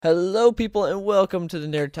Hello, people, and welcome to the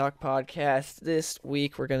Nerd Talk podcast. This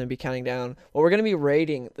week, we're going to be counting down, we're going to be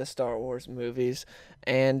rating the Star Wars movies.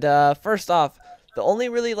 And first off, the only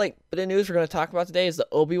really bit of news we're going to talk about today is the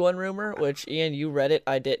Obi-Wan rumor, which Ian, you read it.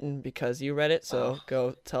 I didn't because you read it. So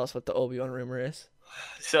go tell us what the Obi-Wan rumor is.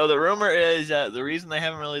 So the rumor is that the reason they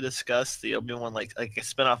haven't really discussed the Obi-Wan like a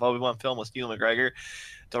spin-off Obi-Wan film with Ewan McGregor,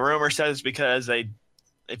 the rumor says because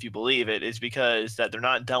if you believe it, is because that they're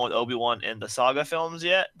not done with Obi-Wan in the saga films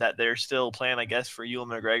yet. That they're still planning, I guess, for Ewan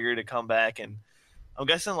McGregor to come back and I'm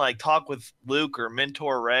guessing talk with Luke or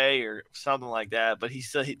mentor Rey or something like that. But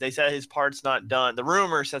they said his part's not done. The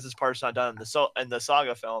rumor says his part's not done in the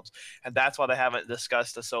saga films, and that's why they haven't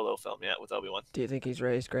discussed the solo film yet with Obi-Wan. Do you think he's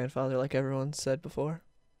Rey's grandfather, like everyone said before?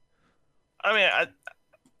 I mean,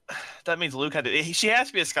 that means Luke she has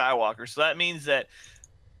to be a Skywalker, so that means that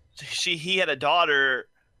he had a daughter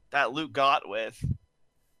that Luke got with.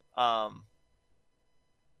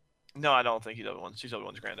 No, I don't think he's Obi-Wan. She's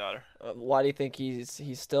Obi-Wan's granddaughter. Why do you think he's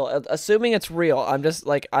still assuming it's real? I'm just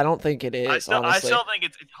I don't think it is. I still think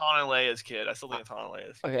it's Han and Leia's kid. I still think it's Han and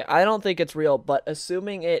Leia's kid. Okay, I don't think it's real, but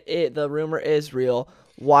assuming the rumor is real,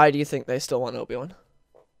 why do you think they still want Obi-Wan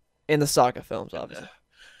in the saga films? Obviously,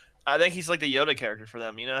 I think he's like the Yoda character for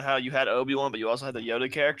them. You know how you had Obi-Wan, but you also had the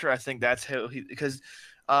Yoda character. I think that's who because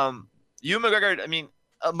Ewan McGregor. I mean,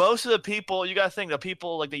 most of the people you got to think the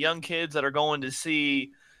people like the young kids that are going to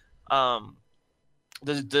see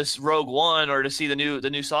this Rogue One or to see the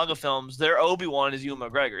new saga films, their Obi-Wan is Ewan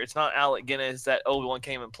McGregor. It's not Alec Guinness that Obi-Wan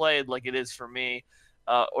came and played like it is for me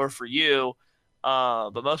or for you.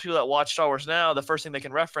 But most people that watch Star Wars now, the first thing they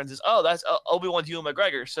can reference is, oh, that's Obi-Wan's Ewan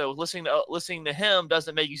McGregor. So listening to him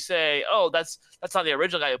doesn't make you say, oh, that's not the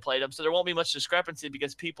original guy who played him. So there won't be much discrepancy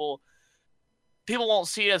because people won't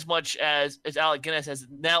see it as much as Alec Guinness as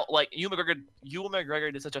now. Like Ewan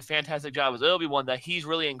McGregor did such a fantastic job as Obi-Wan that he's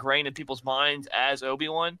really ingrained in people's minds as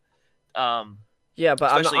Obi-Wan. Yeah,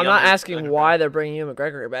 but I'm not asking why they're bringing Ewan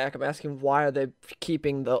McGregor back. I'm asking why are they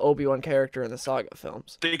keeping the Obi-Wan character in the saga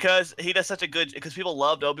films? Because he does such a good. Because people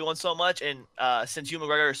loved Obi-Wan so much, and since Ewan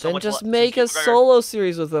McGregor is so then much, just make a solo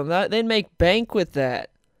series with them. They'd make bank with that.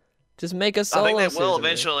 Just make a solo. I think they will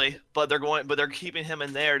eventually, but they're keeping him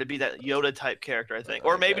in there to be that Yoda type character, I think,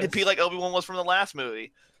 or maybe to be like Obi-Wan was from the last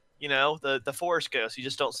movie. You know, the Force Ghost. You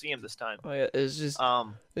just don't see him this time. Oh yeah, it's just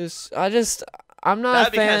I'm not That'd a fan.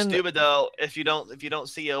 Be kind of stupid though if you don't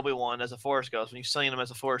see Obi-Wan as a Force Ghost when you're seeing him as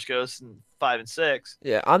a Force Ghost in 5 and 6.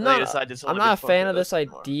 Yeah, I'm not a fan of this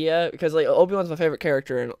idea because Obi-Wan's my favorite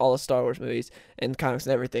character in all the Star Wars movies and comics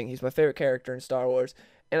and everything. He's my favorite character in Star Wars,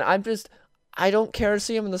 and I don't care to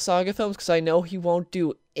see him in the saga films because I know he won't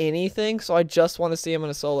do anything. So I just want to see him in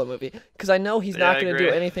a solo movie because I know he's not going to do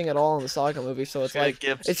anything at all in the saga movie. So it's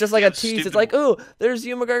it's just like a tease. It's like, ooh, there's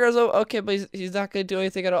Ewan McGregor. Okay, but he's not going to do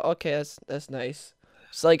anything at all. Okay, that's nice.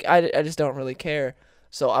 It's like I just don't really care.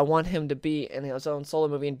 So I want him to be in his own solo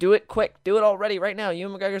movie and do it quick. Do it already right now.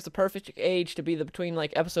 Ewan McGregor's the perfect age to be between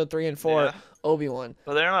episode 3 and 4 Obi-Wan.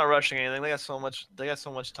 But they're not rushing anything. They got so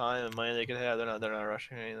much time and money they could have. They're not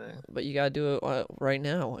rushing anything. But you got to do it right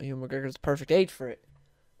now. Ewan McGregor's the perfect age for it.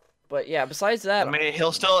 But yeah, besides that, I mean,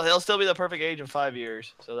 he'll still be the perfect age in 5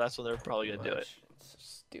 years. So that's when they're probably going to do it.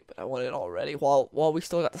 Stupid. I want it already. While we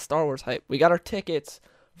still got the Star Wars hype. We got our tickets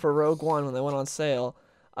for Rogue One when they went on sale.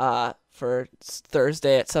 For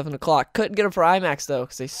Thursday at 7 o'clock. Couldn't get them for IMAX though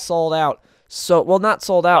because they sold out. So not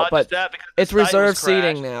sold out, but it's reserved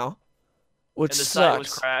seating now, which and the sucks. Site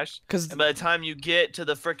was crashed. And by the time you get to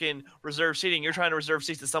the freaking reserved seating, you're trying to reserve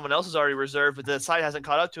seats that someone else has already reserved, but the site hasn't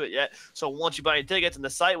caught up to it yet. So once you buy your tickets, and the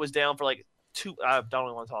site was down for I don't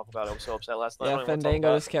even want to talk about it. I was so upset last night. Yeah,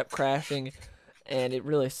 Fandango just kept crashing. And it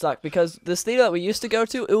really sucked because this theater that we used to go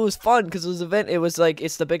to, it was fun because it was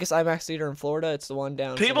it's the biggest IMAX theater in Florida. It's the one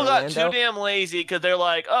down. People got too damn lazy because they're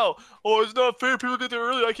like, oh, it's not fair. People get there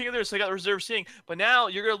early. I can't get there, so they got reserved seating. But now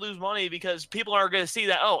you're gonna lose money because people aren't gonna see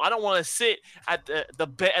that. Oh, I don't want to sit at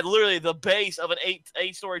literally the base of an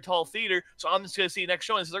eight-story tall theater, so I'm just gonna see next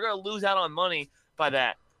showing. So they're gonna lose out on money by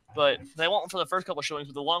that. But they won't for the first couple of showings.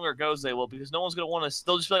 But the longer it goes, they will because no one's gonna want to.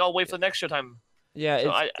 They'll just be like, I'll wait for the next showtime.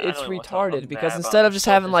 Yeah, it's retarded because instead of just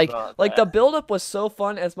having the build-up was so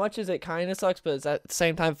fun as much as it kind of sucks, but it's at the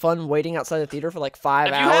same time fun waiting outside the theater for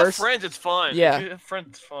 5 hours. If you have friends, it's fun. Yeah, if you have friends,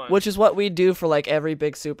 it's fun. Which is what we do for every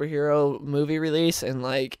big superhero movie release and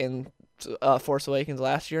in Force Awakens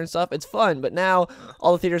last year and stuff. It's fun, but now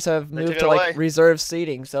all the theaters have moved to reserved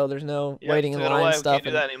seating, so there's no waiting in line and stuff. We can't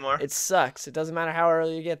do that anymore. It sucks. It doesn't matter how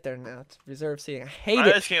early you get there now. It's reserved seating. I hate it.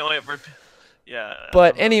 I just can't wait for. Yeah.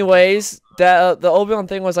 But anyways, that the Obi-Wan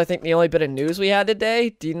thing was, I think, the only bit of news we had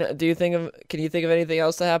today. Can you think of anything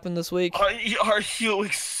else that happened this week? Are you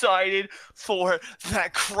excited for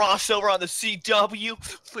that crossover on the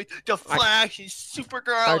CW with the Flash and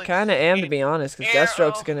Supergirl? I kind of am, to be honest, because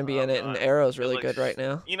Deathstroke's going to be in it, and Arrow's really good right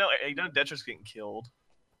now. You know, Deathstroke's getting killed.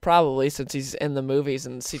 Probably, since he's in the movies,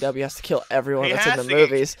 and CW has to kill everyone that's in the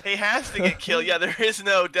movies. He has to get killed. Yeah, there is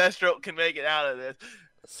no Deathstroke can make it out of this.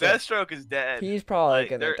 So Deathstroke is dead. He's probably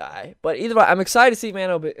gonna die. But either way, I'm excited to see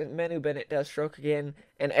Manu Bennett Deathstroke again.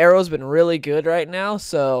 And Arrow's been really good right now,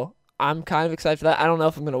 so I'm kind of excited for that. I don't know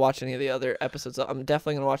if I'm gonna watch any of the other episodes. I'm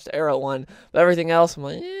definitely gonna watch the Arrow one, but everything else, I'm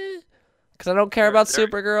like, because I don't care about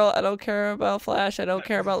Supergirl. I don't care about Flash. I don't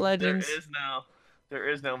care about Legends. There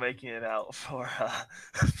is no making it out for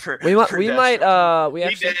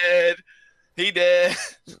He did.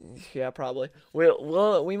 Yeah, probably.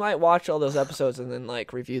 We might watch all those episodes and then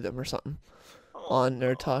like review them or something on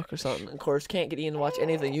Nerd Talk or something. Of course, can't get Ian to watch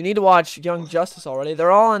anything. You need to watch Young Justice already.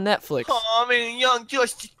 They're all on Netflix. Oh, I mean, Young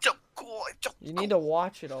Justice. You need to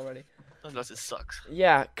watch it already. Young Justice sucks.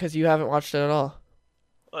 Yeah, because you haven't watched it at all.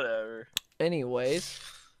 Whatever. Anyways,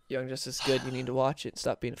 Young Justice is good. You need to watch it.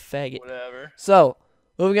 Stop being a faggot. Whatever. So,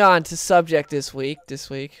 moving on to subject this week.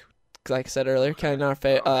 Like I said earlier, kind of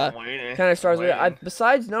stars.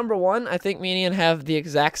 Besides number one, I think me and Ian have the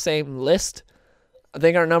exact same list. I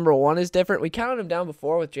think our number one is different. We counted them down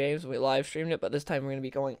before with James when we live streamed it, but this time we're going to be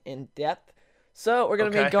going in depth. So we're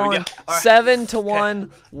going to be going 7 to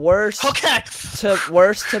 1, worst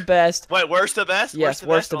to best. Wait, worst to best? Yes,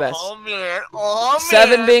 worst to best. Oh, man.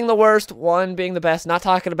 7 being the worst, 1 being the best. Not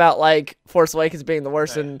talking about like Force Awakens being the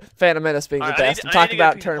worst and Phantom Menace being the best. I'm talking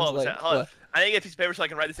about terms like... I need to get a piece of paper so I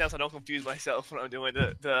can write this down so I don't confuse myself when I'm doing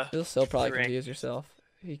the You'll still probably confuse yourself.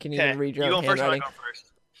 You can even read your own handwriting.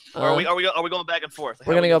 Are we going back and forth?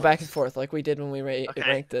 We're gonna go back and forth like we did when we ranked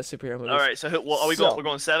the superhero movies. All right, so we're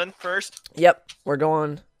going 7 first. Yep, we're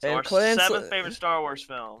going. So our 7th favorite Star Wars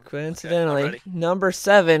film. Coincidentally, number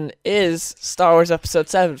 7 is Star Wars Episode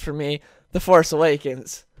 7 for me, The Force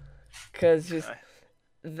Awakens, because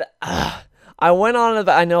I went on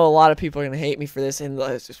I know a lot of people are going to hate me for this, and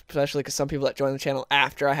especially because some people that joined the channel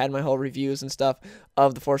after I had my whole reviews and stuff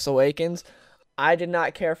of The Force Awakens. I did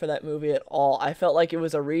not care for that movie at all. I felt like it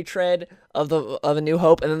was a retread of A New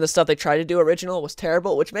Hope, and then the stuff they tried to do original was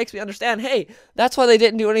terrible, which makes me understand, hey, that's why they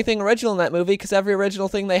didn't do anything original in that movie, because every original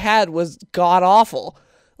thing they had was god-awful.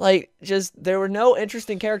 Like, there were no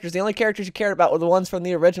interesting characters. The only characters you cared about were the ones from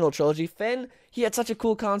the original trilogy. Finn, he had such a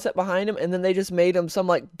cool concept behind him, and then they just made him some,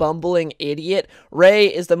 like, bumbling idiot. Rey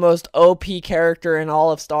is the most OP character in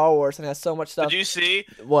all of Star Wars and has so much stuff. Did you see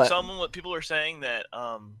what people are saying that,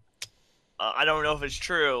 I don't know if it's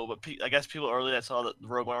true, but I guess people early that saw the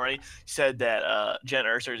Rogue One already said that Jen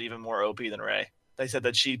Erso is even more OP than Rey. They said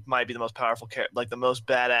that she might be the most powerful the most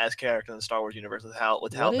badass character in the Star Wars universe with how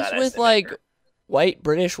badass. With like white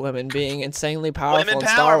British women being insanely powerful in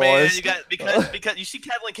Star Wars. Man. Because you see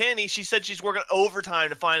Kathleen Kennedy, she said she's working overtime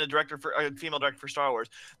to find a female director for Star Wars.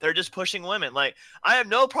 They're just pushing women. Like, I have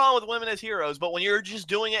no problem with women as heroes, but when you're just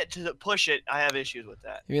doing it to push it, I have issues with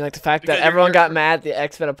that. You mean like the fact that everyone got mad at the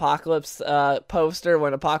X-Men Apocalypse poster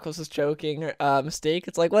when Apocalypse was choking Mystique?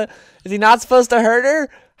 It's like, what? Is he not supposed to hurt her?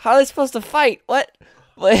 How are they supposed to fight? What?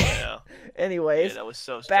 Yeah. Anyways, that was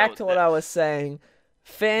so back to what I was saying.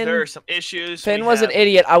 Finn, there are some issues. Finn was an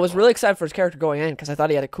idiot. I was really excited for his character going in because I thought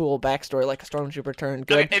he had a cool backstory, like a stormtrooper turned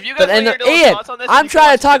good. Okay, if you guys Ian, thoughts on this, I'm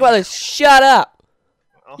trying to talk about this. Shut up!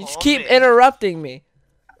 You just keep interrupting me.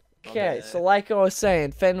 Okay, so like I was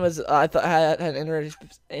saying, Finn was I thought had an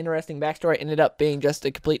interesting backstory. Ended up being just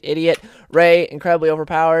a complete idiot. Rey, incredibly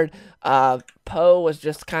overpowered. Poe was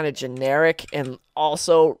just kind of generic and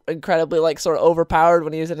also incredibly like sort of overpowered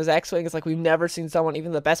when he was in his X-wing. It's like we've never seen someone,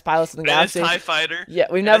 even the best pilots in the galaxy. TIE fighter. Yeah,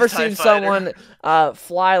 we've never seen someone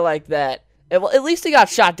fly like that. Well, at least he got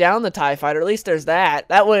shot down the TIE fighter. At least there's that.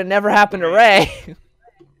 That would have never happened to Rey.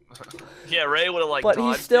 Yeah, Ray would have like. But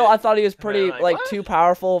he still, I thought he was pretty like too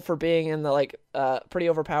powerful for being in the pretty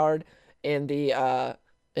overpowered in the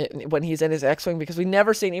when he's in his X-wing, because we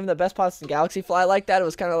never seen even the best pilots in the galaxy fly like that. It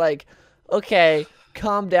was kind of like, okay,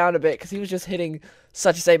 calm down a bit, because he was just hitting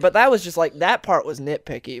such a say. But that was just like, that part was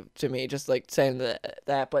nitpicky to me, just like saying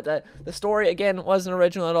that. But the story again wasn't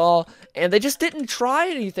original at all, and they just didn't try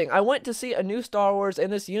anything. I went to see a new Star Wars in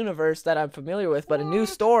this universe that I'm familiar with, but a new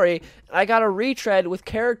story. I got a retread with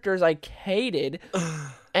characters I hated,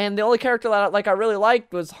 and the only character that I really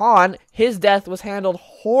liked was Han. His death was handled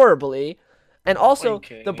horribly. And also,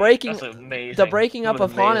 the breaking up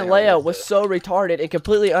of Han and Leia was so retarded. It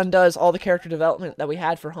completely undoes all the character development that we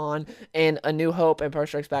had for Han in A New Hope, Empire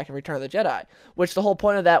Strikes Back, and Return of the Jedi. Which the whole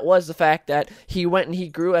point of that was the fact that he went and he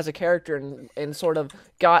grew as a character and sort of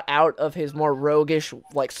got out of his more roguish,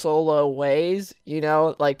 like, Solo ways, you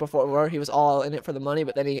know? Like, before, where he was all in it for the money,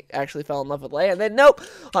 but then he actually fell in love with Leia. And then, nope!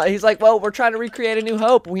 He's like, well, we're trying to recreate A New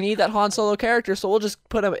Hope. We need that Han Solo character, so we'll just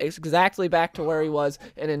put him exactly back to where he was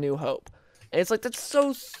in A New Hope. And it's like, that's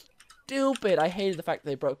so stupid. I hated the fact that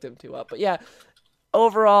they broke them two up. But yeah,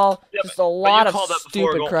 overall, just a lot of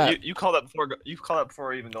stupid crap. You called that before. You called that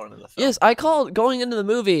before even going into the film. Yes, I called going into the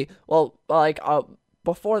movie. Well, like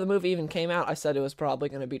before the movie even came out, I said it was probably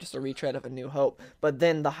going to be just a retread of A New Hope. But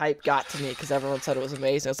then the hype got to me because everyone said it was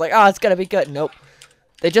amazing. It's like, oh, it's gonna be good. Nope,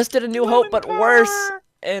 they just did A New Hope, but worse.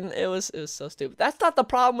 And it was so stupid. That's not the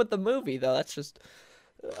problem with the movie, though. That's just.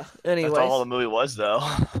 Anyways, that's all the movie was, though.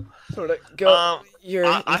 Sort of go. I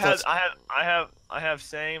have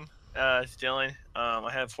same Dylan.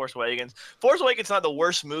 I have Force Awakens. Force Awakens not the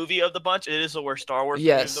worst movie of the bunch. It is the worst Star Wars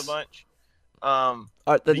movie of the bunch.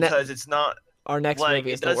 Because it's not. Our next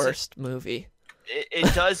movie is the worst movie.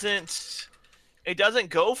 It doesn't. It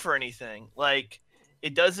doesn't go for anything. Like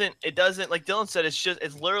it doesn't. Like Dylan said,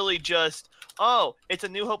 it's literally just. Oh, it's A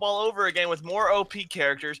New Hope all over again with more OP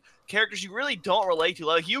characters you really don't relate to.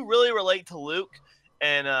 Like you really relate to Luke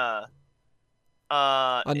and A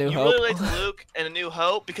New Hope. You really relate to Luke and A New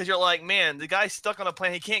Hope because you're like, man, the guy's stuck on a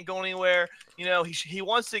planet. He can't go anywhere. You know, he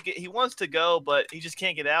wants to go, but he just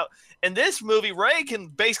can't get out. And this movie, Rey can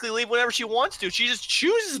basically leave whenever she wants to. She just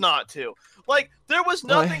chooses not to. Like there was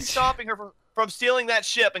nothing stopping her from stealing that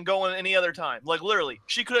ship and going any other time. Like literally,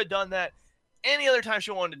 she could have done that any other time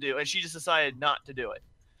she wanted to do, and she just decided not to do it.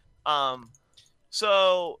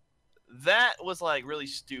 So that was like really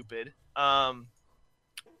stupid. What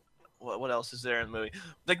else is there in the movie?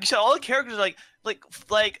 Like you said, all the characters like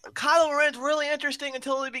Kylo Ren's really interesting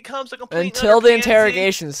until he becomes a complete until the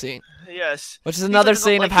interrogation scene. Yes, which is another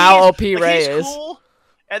scene of how OP Rey is. Cool,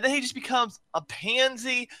 and then he just becomes a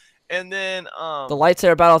pansy. And then the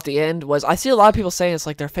lightsaber battle at the end was. I see a lot of people saying it's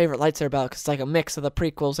like their favorite lightsaber battle because it's like a mix of the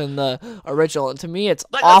prequels and the original. And to me, it's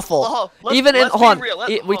awful. Even in hold on,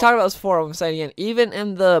 we talked about this before. I'm saying again, even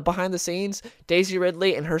in the behind the scenes, Daisy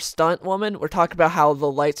Ridley and her stunt woman were talking about how the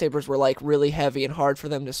lightsabers were like really heavy and hard for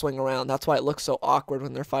them to swing around. That's why it looks so awkward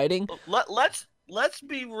when they're fighting. Let's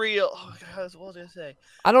be real. Oh, God, what was I gonna say?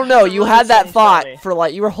 I don't know. You had that thought for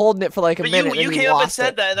like you were holding it for like a minute. You came up and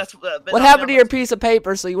said that. That's what happened to your piece of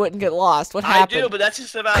paper so you wouldn't get lost. What happened? I do, but that's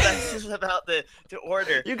just about the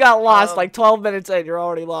order. You got lost like 12 minutes in. You're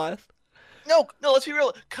already lost. No. Let's be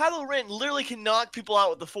real. Kylo Ren literally can knock people out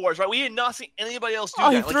with the Force, right? We had not seen anybody else do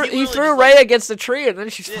that. He threw Rey against the tree and then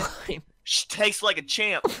she's fine. She takes like a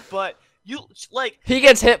champ, but. He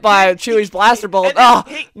gets hit by Chewie's blaster bolt.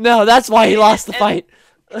 No, that's why he lost the fight.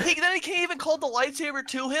 Then he can't even call the lightsaber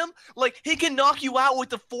to him. Like he can knock you out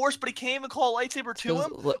with the Force, but he can't even call a lightsaber to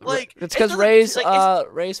him. Like it's because Rey's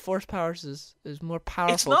Force powers is more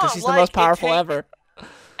powerful because she's the most powerful ever.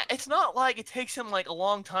 It's not like it takes him like a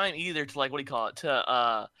long time either to like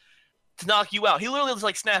to knock you out. He literally just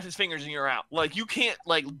like snaps his fingers and you're out. Like you can't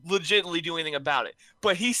like legitimately do anything about it.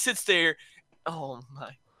 But he sits there. Oh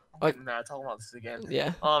my. Nah, talking about this again.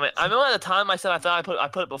 Yeah. I remember at the time I said I thought I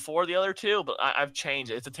put it before the other two, but I've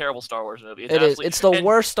changed it. It's a terrible Star Wars movie. It is. It's the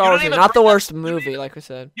worst Star Wars movie, not the worst movie, like we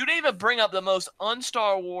said. You didn't even bring up the most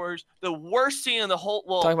un-Star Wars, the worst scene in the whole.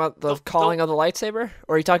 Well, talking about the calling of the lightsaber,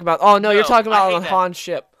 or are you talking about? Oh no, you're talking about on Han's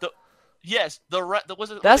ship. Yes,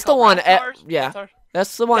 was it? That's the one. Yeah,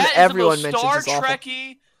 that's the one everyone mentions. Star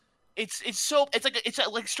Trekky. It's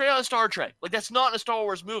like straight out of Star Trek. Like that's not in a Star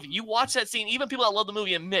Wars movie. You watch that scene, even people that love the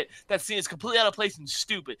movie admit that scene is completely out of place and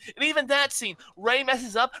stupid. And even that scene, Rey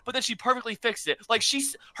messes up, but then she perfectly fixed it. Like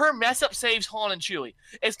her mess up saves Han and Chewie.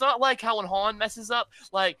 It's not like how when Han messes up,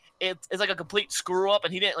 like it's like a complete screw up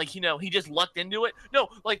and he didn't he just lucked into it. No,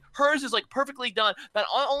 like hers is like perfectly done. Not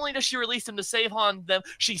only does she release him to save Han them,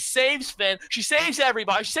 she saves Finn, she saves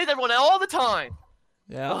everybody, she saves everyone all the time.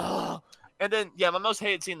 Yeah. Ugh. And then, my most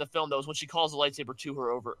hated scene in the film, though, is when she calls the lightsaber to her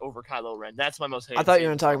over Kylo Ren. That's my most hated I thought you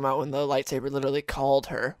were talking about when the lightsaber literally called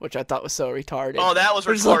her, which I thought was so retarded. Oh, that was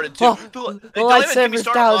retarded, too. The lightsaber's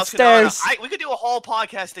downstairs. We could do a whole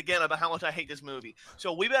podcast again about how much I hate this movie.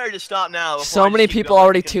 So we better just stop now. So many people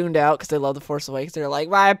already tuned out because they love The Force Awakens. They're like,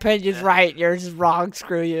 my opinion's right, yours is wrong,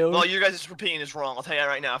 screw you. Well, you guys' opinion is wrong, I'll tell you that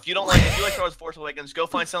right now. If you like Star Wars Force Awakens, go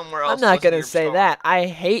find somewhere else. I'm not going to say that. I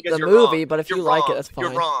hate the movie, but if you like it, that's fine.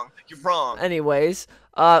 You're wrong. You're wrong. Anyways,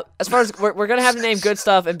 as far as we're gonna have to name good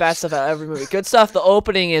stuff and bad stuff out of every movie. Good stuff. The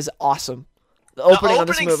opening is awesome. The opening of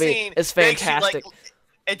this movie is fantastic.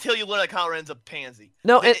 Until you learn that Kylo Ren's a pansy.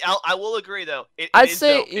 No, I will agree though. I'd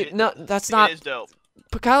say no, that's not. It is dope.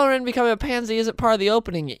 Kylo Ren becoming a pansy isn't part of the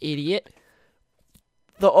opening, you idiot.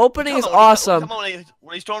 The opening is awesome. When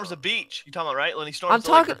he storms the beach, you talking about, right? When he storms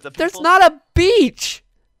the there's not a beach.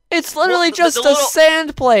 It's literally just a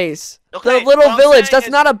sand place. Okay, the little village. That's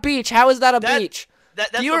not a beach. How is that a beach?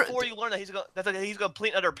 That's before you learn that he's gonna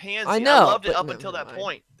plead under pansy. I know. I loved it up until that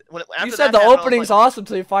point. You said the opening's awesome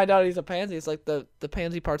until you find out he's a pansy. It's like the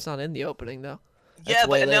pansy part's not in the opening though. Yeah,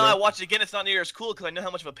 but now I watch it again. It's not near as cool because I know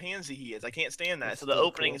how much of a pansy he is. I can't stand that. So the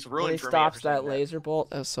opening is ruined for me. When he stops that laser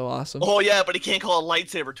bolt, that's so awesome. Oh yeah, but he can't call a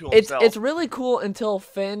lightsaber to himself. It's really cool until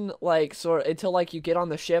Finn until you get on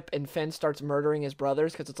the ship and Finn starts murdering his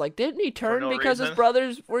brothers because it's like, didn't he turn because his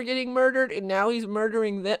brothers were getting murdered and now he's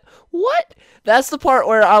murdering them? What? That's the part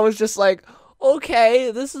where I was just like,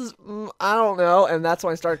 okay, this is I don't know, and that's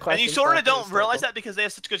when I started questioning. And you sort of don't realize that because they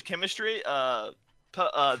have such good chemistry.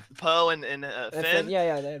 Poe and Finn.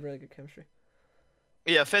 Yeah, they had really good chemistry.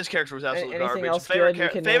 Yeah, Finn's character was absolutely Anything garbage. Else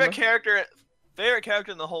favorite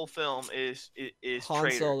character in the whole film is Han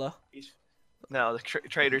Traitor. Solo. No, the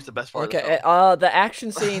Traitor's the best part. Okay, of the film. The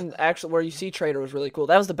action scene where you see Traitor was really cool.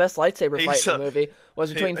 That was the best lightsaber fight in the movie.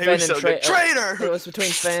 Was between Finn and Traitor. It was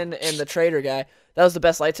between Finn and the Traitor guy. That was the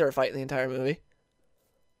best lightsaber fight in the entire movie.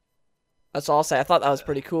 That's all I'll say. I thought that was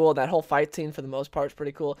pretty cool. That whole fight scene, for the most part, is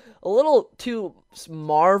pretty cool. A little too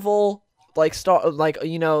Marvel,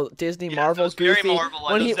 Disney Marvel goofy. Marvel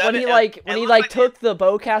when he took the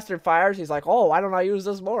bowcaster fires, he's like, "Oh, why don't I use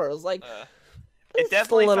this more?" It was like, it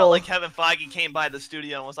definitely felt like Kevin Feige came by the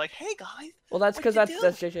studio and was like, "Hey guys." Well, that's because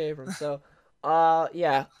that's J.J. Abrams. So,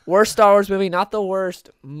 yeah, worst Star Wars movie, not the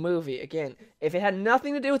worst movie. Again, if it had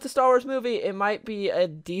nothing to do with the Star Wars movie, it might be a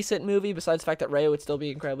decent movie. Besides the fact that Rey would still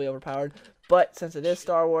be incredibly overpowered. But since it is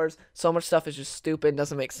Star Wars, so much stuff is just stupid,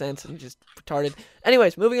 doesn't make sense, and just retarded.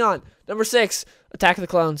 Anyways, moving on. Number 6, Attack of the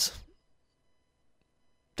Clones.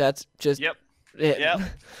 That's just it. Yep.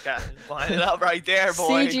 Got line it up right there,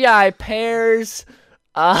 boy. CGI pairs.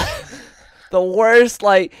 The worst.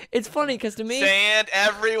 It's funny because to me, sand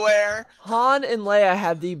everywhere. Han and Leia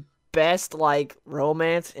have the best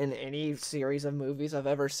romance in any series of movies I've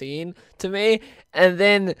ever seen. To me, and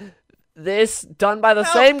then. This, done by the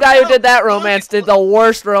same guy who did that romance, did the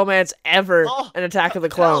worst romance ever in Attack of the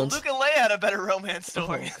Clones. Luke and Leia had a better romance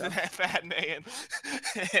story than Padme and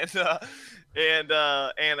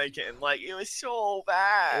Anakin. It was so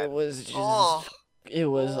bad. It was just... It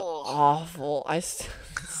was awful.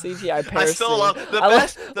 CGI pear. I still love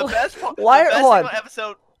the best part.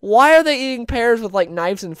 Episode. Why are they eating pears with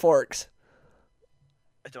knives and forks?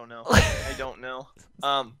 I don't know.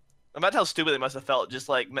 About how stupid they must have felt, just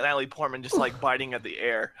like Natalie Portman just biting at the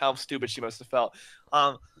air. How stupid she must have felt.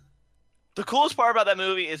 The coolest part about that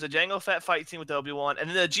movie is the Jango Fett fight scene with Obi-Wan, and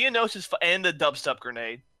then the Geonosis and the dubstep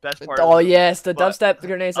grenade. Best part. Oh yes, the dubstep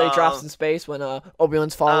grenades that he drops in space when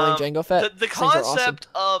Obi-Wan's following Jango Fett. The concept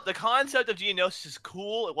of Geonosis is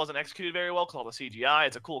cool. It wasn't executed very well because all the CGI.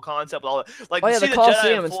 It's a cool concept. All the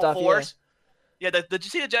Colosseum and stuff. Yeah, did you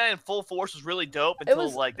see the Jedi in full force was really dope until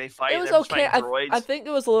they fight. It was okay. I think it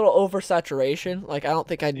was a little oversaturation. I don't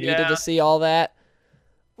think I needed to see all that.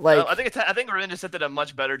 I think Revenge of the Sith did a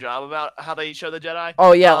much better job about how they show the Jedi.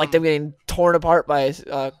 Oh yeah, them getting torn apart by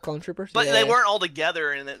clone troopers. But they weren't all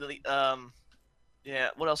together. And yeah.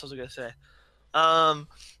 What else was I gonna say?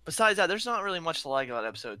 Besides that, there's not really much to like about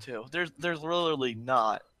episode 2. There's literally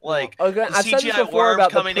not. I've said this before about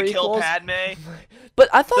coming the to kill Padme. But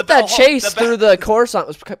I thought that chase through the Coruscant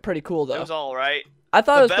was pretty cool, though. It was all right. I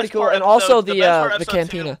thought it was pretty cool, and also the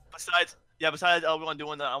cantina. Besides Obi-Wan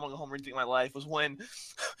doing the "I want to go home and rethink my life" was when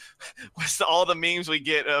all the memes we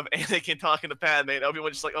get of Anakin talking to Padme and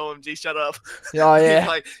Obi-Wan just OMG, shut up. Oh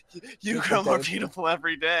yeah. You grow more beautiful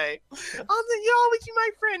every day. You'll always be my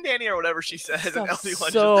friend, Danny, or whatever she says. And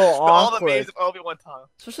Obi-Wan so awkward. All the memes of Obi-Wan talking.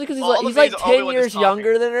 Especially because he's 10 years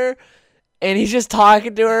younger than her. And he's just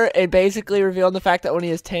talking to her and basically revealing the fact that when he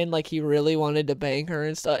was 10, he really wanted to bang her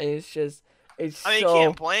and stuff. And you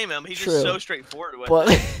can't blame him. He's just so straightforward with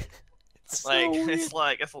it. It's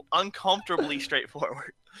uncomfortably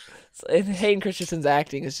straightforward. And Hayden Christensen's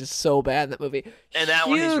acting is just so bad in that movie. And that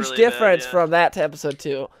one is really difference bad, yeah. from that to episode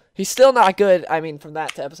 2. He's still not good. I mean, from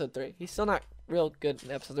that to episode 3. He's still not real good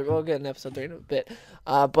in episode 3. Real good in episode 3 in a bit.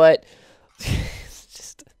 But it's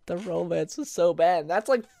just the romance was so bad. That's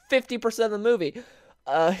 50% of the movie.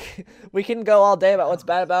 We can go all day about what's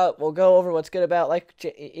bad about it. We'll go over what's good about. Like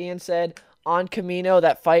Ian said, on Kamino,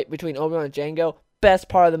 that fight between Obi-Wan and Jango, best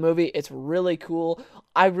part of the movie. It's really cool.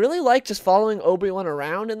 I really like just following Obi-Wan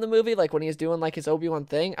around in the movie, like when he's doing like his Obi-Wan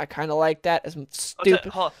thing. I kind of like that. As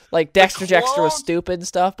stupid, like Dexter Jettster was stupid and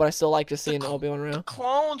stuff, but I still like just seeing Obi-Wan around. The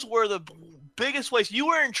clones were the biggest waste. You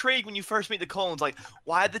were intrigued when you first meet the clones, like,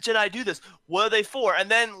 why did the Jedi do this? What are they for?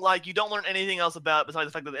 And then, like, you don't learn anything else about it besides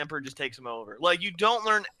the fact that the Emperor just takes them over. Like, you don't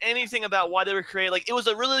learn anything about why they were created. Like, it was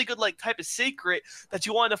a really good, like, type of secret that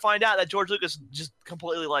you wanted to find out that George Lucas just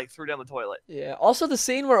completely, like, threw down the toilet. Yeah. Also, the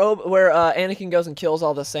scene where Anakin goes and kills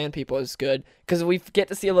all the Sand People is good because we get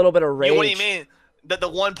to see a little bit of rage. Yeah, what do you mean? The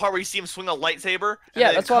one part where you see him swing a lightsaber?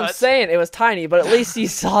 Yeah, that's what I'm saying. It was tiny, but at least you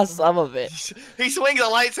saw some of it. He swings a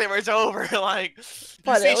lightsaber, it's over. Like,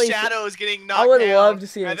 you see shadows getting knocked down. I would love to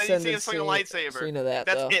see him and then you see him swing a lightsaber. Scene of that,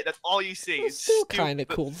 that's it. That's all you see. It's still kind of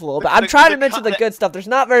cool. A little bit. I'm trying to mention the good stuff. There's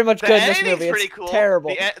not very much good in this movie. It's cool.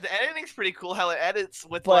 Terrible. The editing's pretty cool. How it edits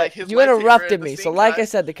with but like his. You interrupted me. So like I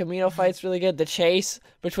said, the Kamino fight's really good. The chase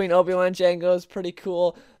between Obi-Wan and Jango is pretty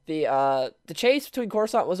cool. The chase between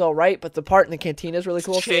Coruscant was all right, but the part in the cantina is really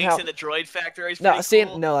cool. Seeing how in the droid factory is pretty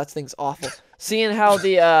cool. No, that thing's awful. Seeing how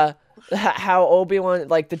the how Obi-Wan,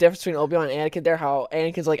 like the difference between Obi-Wan and Anakin there, how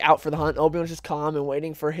Anakin's like out for the hunt, Obi-Wan's just calm and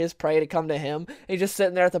waiting for his prey to come to him. And he's just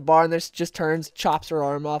sitting there at the bar and just turns, chops her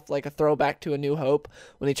arm off, like a throwback to A New Hope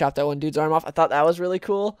when he chopped that one dude's arm off. I thought that was really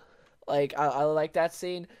cool. Like I like that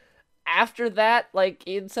scene. After that, like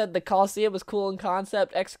Ian said, the Coliseum was cool in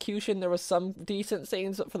concept. Execution, there was some decent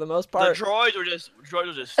scenes, but for the most part, the droids were just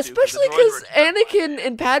stupid. Especially because Anakin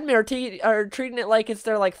and Padme are treating it like it's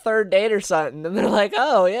their like third date or something, and they're like,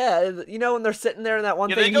 "Oh yeah," you know, when they're sitting there in that one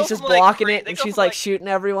thing, he's just blocking it, and she's like shooting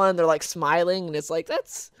everyone. And they're like smiling, and it's like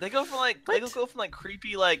they go from like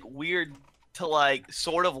creepy, like weird to like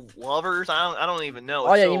sort of lovers. I don't even know.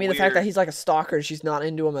 Oh yeah, you mean the fact that he's like a stalker and she's not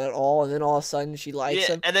into him at all, and then all of a sudden she likes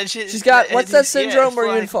him. And then she's got what's that syndrome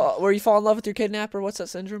where you fall in love with your kidnapper? What's that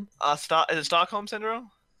syndrome? Is it Stockholm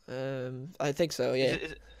syndrome? I think so. Yeah.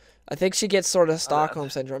 I think she gets sort of Stockholm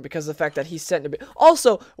syndrome because of the fact that he's sent to be.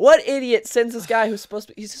 Also, what idiot sends this guy who's supposed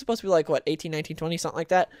to be like what 18, 19, 20, something like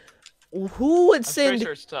that? Who would send him,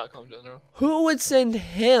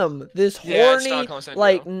 this horny,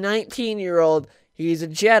 like 19-year-old? He's a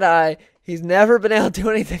Jedi. He's never been able to do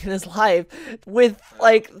anything in his life with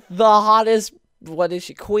like the hottest. What is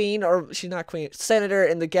she? Queen, or she's not queen? Senator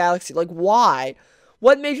in the galaxy. Like, why?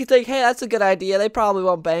 What made you think, hey, that's a good idea? They probably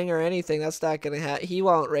won't bang her or anything. That's not gonna happen. He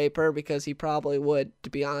won't rape her because he probably would. To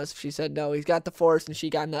be honest, if she said no, he's got the Force and she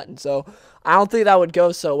got nothing. So I don't think that would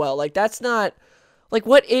go so well. Like, that's not. Like,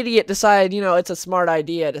 what idiot decided, it's a smart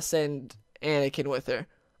idea to send Anakin with her?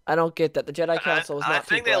 I don't get that. The Jedi Council was not. I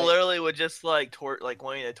think they literally would just like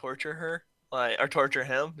wanting to torture her, or torture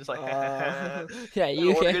him, just like. Yeah,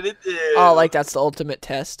 you can. Oh, like that's the ultimate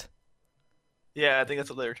test. Yeah, I think that's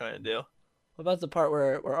what they were trying to do. What about the part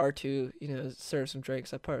where R2, serves some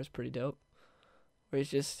drinks? That part was pretty dope. Where he's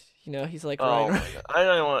just, he's like. Oh my God. I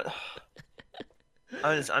don't want.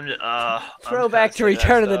 I'm just. Throwback to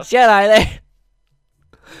Return of the Jedi there.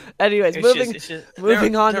 Anyways,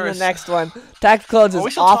 moving on to the next one. Attack of the Clones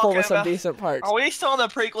is awful with some decent parts. Are we still on the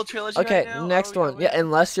prequel trilogy? Okay, right now? Next one. Yeah,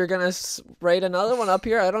 unless you're gonna rate another one up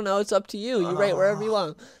here, I don't know. It's up to you. You rate wherever you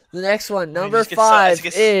want. The next one, number 5,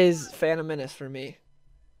 is Phantom Menace for me.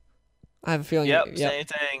 I have a feeling. Yep, same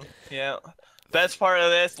thing. Yeah. Best part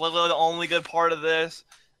of this, literally the only good part of this,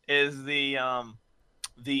 is the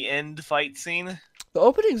end fight scene. The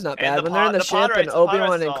opening's not bad. When they're in the ship and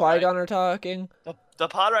Obi-Wan and Qui-Gon are talking. The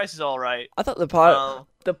pod race is all right. I thought the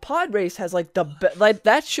pod race has like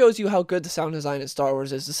that shows you how good the sound design in Star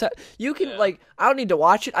Wars is. You can I don't need to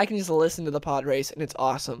watch it. I can just listen to the pod race and it's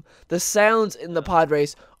awesome. The sounds in the pod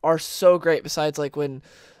race are so great. Besides like when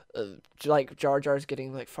like Jar Jar's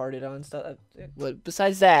getting like farted on and stuff.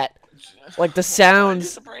 Besides that, like the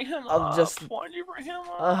sounds of just of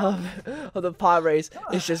the pod race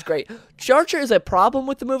is just great. Jar Jar is a problem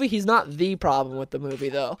with the movie. He's not the problem with the movie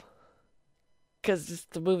though, because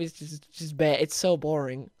the movie's just bad. It's so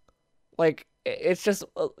boring. Like it's just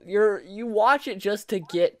you watch it just to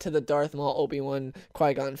get to the Darth Maul Obi-Wan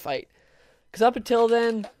Qui-Gon fight, because up until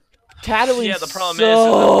then, Tatooine's the problem is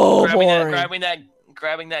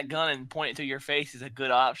grabbing that gun and pointing it to your face is a good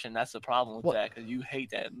option. That's the problem with that, because you hate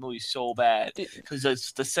that movie so bad. Because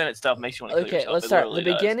the Senate stuff makes you want to kill yourself. Okay, let's start. The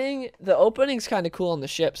beginning, the opening's kind of cool on the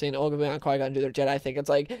ship, seeing Obi-Wan and Qui-Gon do their Jedi thing. It's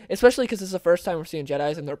like, especially because it's the first time we're seeing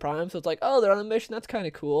Jedis in their prime, so it's like, oh, they're on a mission. That's kind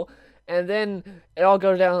of cool. And then it all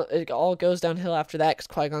goes downhill after that, because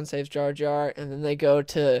Qui-Gon saves Jar Jar, and then they go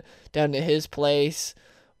down to his place.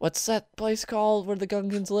 What's that place called where the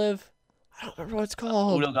Gungans live? I don't remember what it's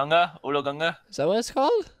called. Otoh Gunga? Is that what it's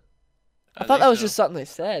called? I thought that was just something they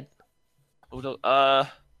said.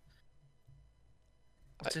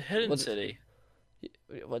 It's a hidden city.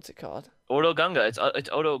 What's it called? Otoh Gunga. It's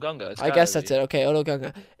Otoh Gunga. I guess that's it. Okay, Otoh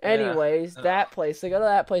Gunga. Anyways, that place. They go to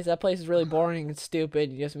that place. That place is really boring and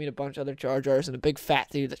stupid. You just meet a bunch of other Jar Jars and a big fat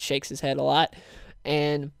dude that shakes his head a lot.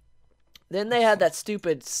 And then they had that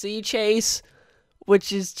stupid sea chase,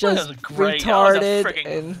 which is just retarded. That was a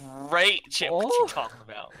and great chase. What you talking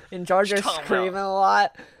about? And Jar Jar screaming a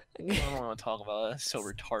lot. I don't want to talk about that. That's so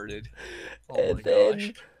retarded. Oh and my then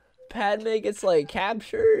gosh. Padme gets like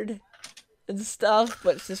captured and stuff,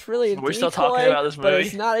 but it's just really a decoy. We're still talking about this movie. But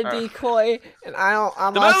it's not a decoy, and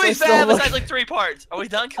I'm the also movie's still bad. It's like 3 parts. Are we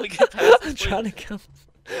done? Can we get past this? I'm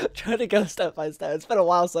trying to go step by step. It's been a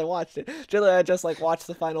while since I watched it. Generally, I just like watch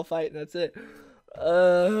the final fight and that's it.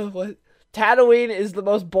 What? Tatooine is the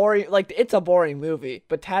most boring. Like, it's a boring movie,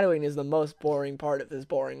 but Tatooine is the most boring part of this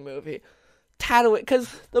boring movie. Tatooine, because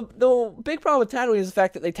the big problem with Tatooine is the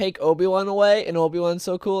fact that they take Obi-Wan away, and Obi-Wan's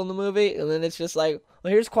so cool in the movie, and then it's just like,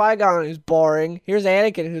 well, here's Qui-Gon, who's boring. Here's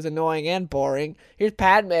Anakin, who's annoying and boring. Here's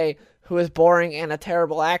Padme, who is boring and a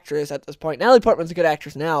terrible actress at this point. Natalie Portman's a good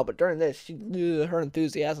actress now, but during this, her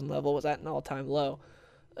enthusiasm level was at an all-time low.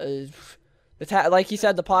 Like you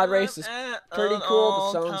said, the pod race is pretty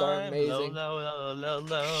cool. The stones are amazing.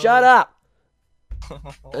 Shut up!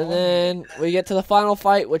 And then we get to the final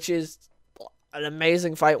fight, which is an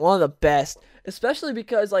amazing fight, one of the best, especially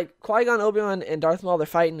because like Qui-Gon, Obi-Wan, and Darth Maul, they're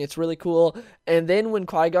fighting. It's really cool. And then when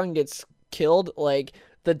Qui-Gon gets killed, like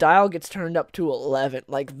the dial gets turned up to 11.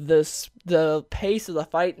 Like the pace of the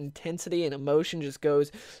fight, intensity, and emotion just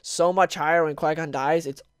goes so much higher when Qui-Gon dies.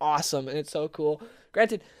 It's awesome and it's so cool.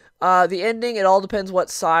 Granted, the ending, it all depends what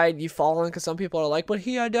side you fall on, because some people are like, but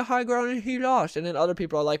he had the high ground and he lost. And then other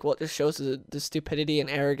people are like, well, it just shows the stupidity and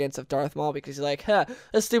arrogance of Darth Maul, because he's like,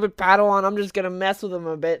 this stupid Padawan, I'm just going to mess with him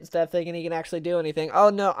a bit instead of thinking he can actually do anything.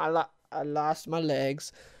 Oh, no, I lost my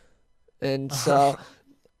legs. And so,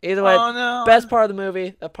 either way, best part of the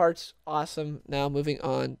movie. That part's awesome. Now, moving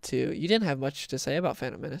on to, you didn't have much to say about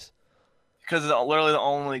Phantom Menace. Because literally the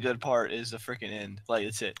only good part is the freaking end. Like,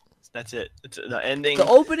 that's it. It's the ending. The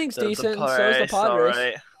opening's decent, so is the pod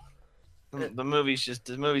race. Right. The movie's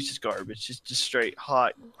just garbage. Just straight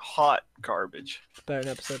hot garbage. Better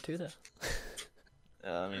than episode 2 though.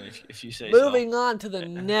 I mean, if you say Moving on to the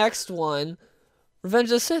next one, Revenge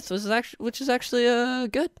of the Sith, which is actually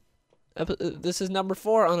good. This is number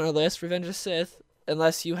 4 on our list, Revenge of the Sith,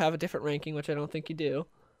 unless you have a different ranking, which I don't think you do.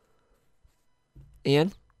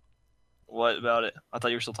 Ian? What about it? I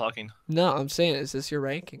thought you were still talking. No, I'm saying, is this your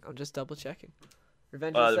ranking? I'm just double checking.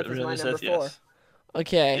 Revenge of the Sith is my number 4. Yes.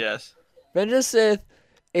 Okay. Yes. Revenge of the Sith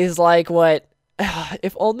is like what...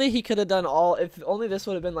 If only he could have done if only this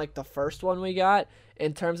would have been like the first one we got,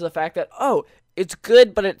 in terms of the fact that, oh, it's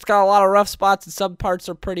good, but it's got a lot of rough spots, and some parts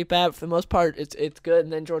are pretty bad. For the most part, it's good,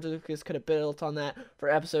 and then George Lucas could have built on that for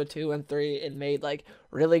episode 2 and 3 and made like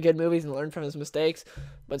really good movies and learned from his mistakes,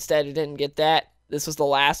 but instead he didn't get that. This was the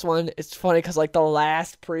last one. It's funny because, like, the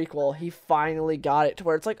last prequel, he finally got it to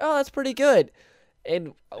where it's like, oh, that's pretty good.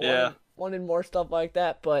 And wanted more stuff like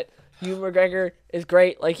that. But Ewan McGregor is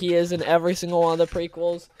great, like he is in every single one of the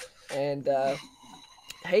prequels. And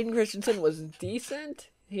Hayden Christensen was decent.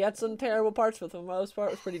 He had some terrible parts, but for the most part,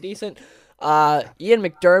 it was pretty decent. Ian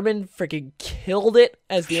McDiarmid freaking killed it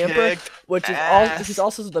as the Emperor, which is he's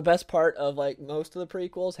also the best part of like most of the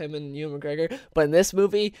prequels, him and Ewan McGregor. But in this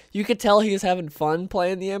movie, you could tell he was having fun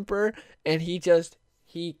playing the Emperor, and he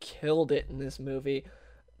killed it in this movie.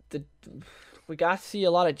 We got to see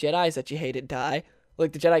a lot of Jedis that you hated die.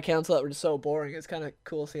 Like the Jedi Council that were just so boring. It's kind of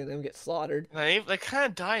cool seeing them get slaughtered. They kind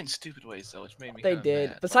of die in stupid ways, though, which made me. They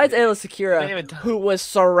did. Mad. Besides Aayla Secura, who was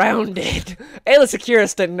surrounded. Aayla Secura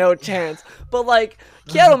stood no chance. But like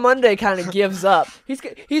Ki-Adi-Mundi kind of gives up. He's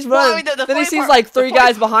running. Well, I mean, then he sees like 3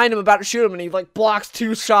 guys behind him about to shoot him, and he like blocks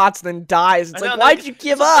 2 shots, and then dies. It's like, why'd you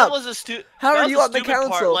give up? How are you on the council?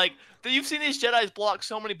 Part. Like, you've seen these Jedis block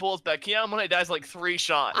so many bullets back. Ki-Adi-Mundi dies like 3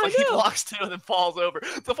 shots. Like he blocks 2 and then falls over.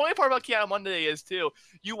 The funny part about Ki-Adi-Mundi is too,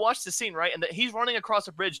 you watch the scene, right? And he's running across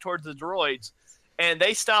a bridge towards the droids, and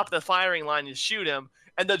they stop the firing line and shoot him,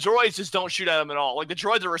 and the droids just don't shoot at him at all. Like the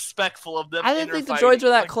droids are respectful of them. I didn't think the droids were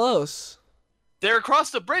that close. They're across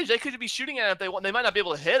the bridge. They could be shooting at him if they want. They might not be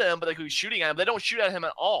able to hit him, but they could be shooting at him. They don't shoot at him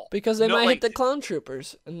at all. Because they might hit the clone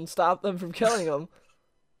troopers and stop them from killing him.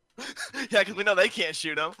 Yeah, because we know they can't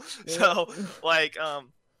shoot him. Yeah. So, like,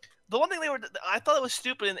 the one thing I thought it was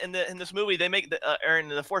stupid in this movie. They make in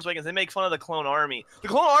the Force Awakens. They make fun of the Clone Army. The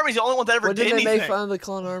Clone Army is the only one that ever did anything. They make fun of the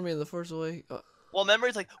Clone Army in the Force Awakens? Well, remember,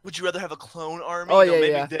 it's like, would you rather have a clone army? Oh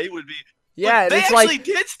yeah, maybe they would be. Yeah, they it's actually like,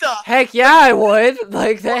 did stuff. heck yeah, I would.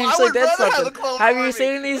 Like, they actually would did rather have something. a clone Have you army.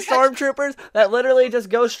 seen these stormtroopers that literally just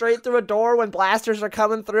go straight through a door when blasters are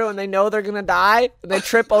coming through and they know they're gonna die? And they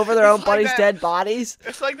trip over their own It's like buddies' that. dead bodies?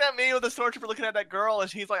 It's like that meme with the stormtrooper looking at that girl, and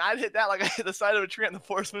he's like, "I'd hit that like I hit the side of a tree on the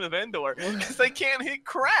Forcemen of Endor," because they can't hit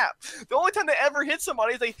crap. The only time they ever hit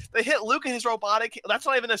somebody is they hit Luke and his robotic. That's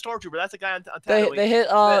not even a stormtrooper. That's a guy on Tatooine. They hit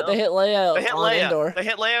Leia They hit on Leia. Endor. They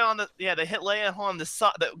hit Leia on the They hit Leia on the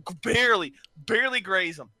side that barely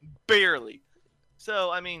graze them, barely.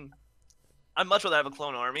 So I mean, I'd much rather have a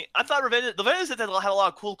clone army. I thought the Revenge of the Sith had a lot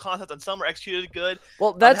of cool concepts, and some were executed good.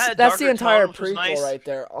 Well, that's the darker entire tone, which was prequel nice. right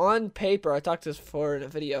there. On paper, I talked this before in a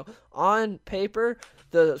video. On paper,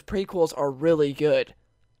 the prequels are really good.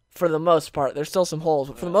 For the most part, there's still some holes,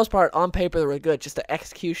 but for the most part, on paper they're really good. Just the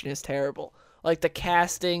execution is terrible. Like the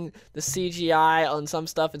casting, the CGI on some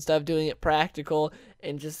stuff instead of doing it practical,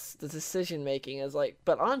 and just the decision making is like.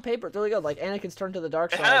 But on paper, it's really good. Like Anakin's turn to the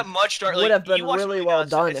dark It side had a much dark. would Like, have been you watch the really movie well now,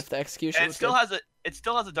 done it's- if the execution and was it still good. has a it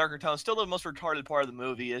still has a darker tone. Still, the most retarded part of the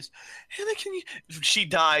movie is Anakin. She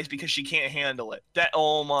dies because she can't handle it. That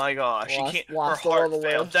oh my gosh, Lost- she can't. Her lost all heart the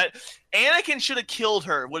failed. way. That Anakin should have killed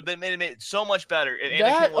her. Would have made it so much better if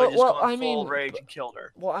That- Anakin would have just well, gone I full mean, rage and killed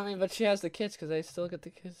her. Well, I mean, but she has the kids because they still get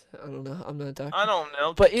the kids. I don't know. I'm not a doctor. I don't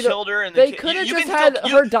know. But either- killed her and They could have just had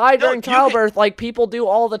her die during childbirth like people do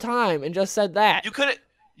all the time and just said that. You could have.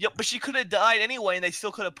 Yeah, but she could have died anyway, and they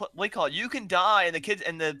still could have put. What do you call it? You can die, and the kids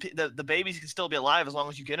and the babies can still be alive as long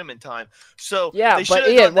as you get them in time. So Yeah, they but should've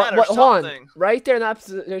Ian, done that or hold on. something. Right there in that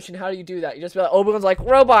position, how do you do that? You just be like, Obi-Wan's like,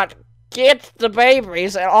 robot, get the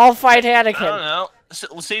babies and I'll fight I don't Anakin. know.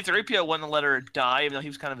 C-3PO wouldn't have let her die, even though he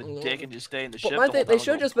was kind of a dick and just stay in the ship. But my the thing, whole they time,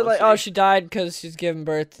 should a just be little like, oh, pussy. she died because she's giving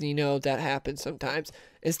birth, and you know that happens sometimes.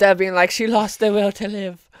 Instead of being like, she lost the will to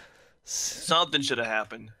live. Something should have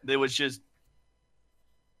happened. They was just.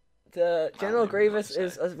 The General even know what Grievous to say.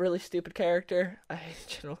 is a really stupid character. I hate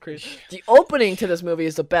General Grievous. The opening to this movie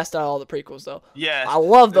is the best out of all the prequels, though. Yeah. I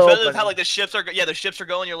love the Especially opening. how like the ships are. Yeah, the ships are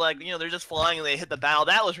going. You're like, they're just flying and they hit the bow.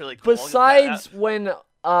 That was really cool. Besides when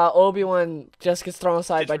Obi-Wan just gets thrown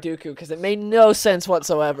aside by Dooku, because it made no sense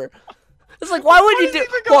whatsoever. It's like, why would What you is do?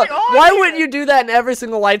 even going on Why here? wouldn't you do that in every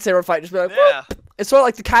single lightsaber fight? Just be like, Yeah. whoop. It's sort of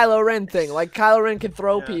like the Kylo Ren thing. Like Kylo Ren can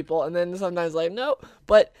throw Yeah. people, and then sometimes like no,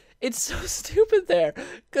 but it's so stupid there.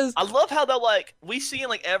 Because I love how we see in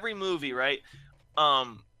like every movie, right?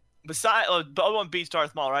 Besides, Obi-Wan beats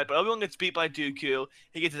Darth Maul, right? But Obi-Wan gets beat by Dooku.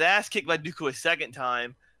 He gets his ass kicked by Dooku a second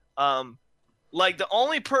time. Like the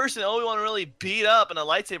only person Obi-Wan really beat up in a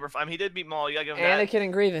lightsaber fight. I mean, he did beat Maul. You gotta give him that. Anakin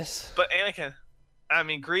and Grievous. But Anakin, I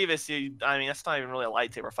mean, Grievous. That's not even really a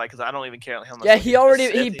lightsaber fight because I don't even care how much. Yeah,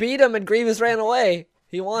 he beat him, and Grievous ran away.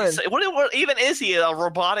 He won. What even is he? A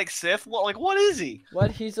robotic Sith? What is he?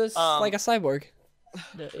 What? He's just like a cyborg.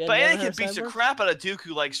 But Anakin beats the crap out of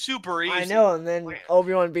Dooku like super easy. I know, and then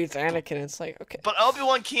Obi-Wan beats Anakin. It's like, okay. But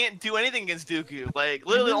Obi-Wan can't do anything against Dooku. Like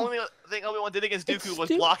literally, the only thing Obi-Wan did against Dooku was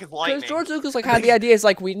block his lightning. Because George Lucas had the idea is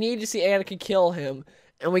like we need to see Anakin kill him,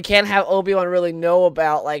 and we can't have Obi-Wan really know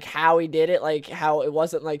about like how he did it, like how it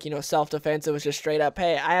wasn't like self-defense. It was just straight up,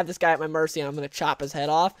 hey, I have this guy at my mercy, and I'm gonna chop his head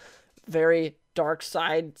off. Very dark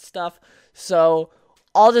side stuff. So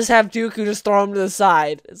I'll just have Dooku just throw him to the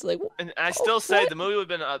side. It's like, and I still say what? the movie would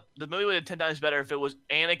have been 10 times better if it was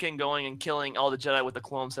Anakin going and killing all the Jedi with the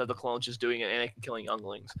clones instead of the clones just doing it. Anakin killing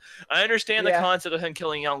younglings. I understand the concept of him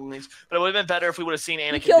killing younglings, but it would have been better if we would have seen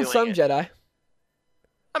Anakin. He killed doing some it. Jedi.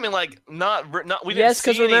 I mean, like not we didn't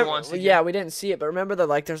see anyone. Yeah, we didn't see it, but remember that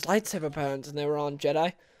like there's lightsaber patterns and they were on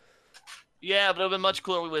Jedi. Yeah, but it would have been much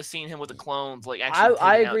cooler if we would have seen him with the clones. Like actually,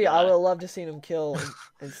 I taking out agree. Jedi. I would have loved to seen him kill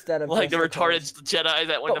instead of like the just retarded clones. Jedi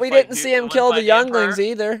that went. But to we fight didn't see him went kill to the fight younglings Emperor.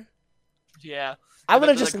 either. Yeah. I would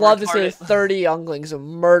have But, just like, loved to see retarded- 30 younglings and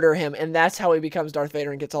murder him, and that's how he becomes Darth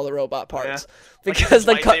Vader and gets all the robot parts. Like Because his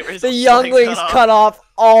lightsaber is the just, younglings like, cut off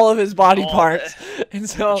all of his body All of parts, and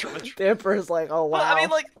so Which- the Emperor's like, "Oh wow." Well, I mean,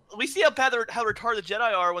 like we see how retarded the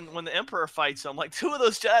Jedi are when the Emperor fights them. Like 2 of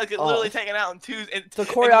those Jedi get literally taken out in the in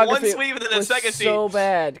choreography one sweep and then the was second so sweep.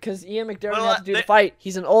 bad because Ian McDiarmid Well, had to do the they- fight.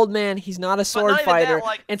 He's an old man. He's not a sword not even that, fighter,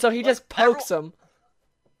 like- and so he like, just pokes him.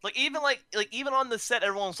 Like even on the set,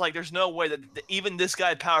 everyone's like, "There's no way that even this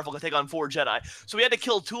guy powerful can take on 4 Jedi." So we had to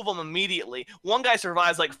kill 2 of them immediately. One guy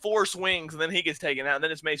survives like 4 swings, and then he gets taken out. And then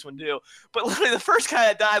it's Mace Windu. But literally, the first guy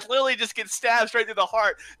that dies literally just gets stabbed straight through the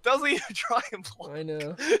heart. Doesn't even try and block. I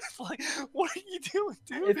know. It's like, what are you doing,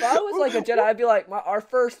 dude? If I was like a Jedi, I'd be like, our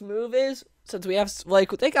first move is, since we have, like,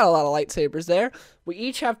 they got a lot of lightsabers there, we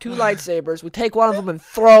each have 2 lightsabers, we take one of them and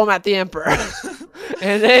throw them at the Emperor.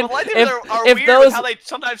 And then, But lightsabers are if weird those, with how they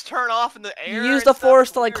sometimes turn off in the air. use and the stuff. Force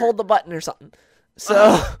It's to, like, weird. hold the button or something.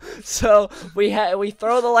 So we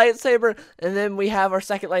throw the lightsaber, and then we have our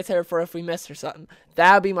second lightsaber for if we miss or something.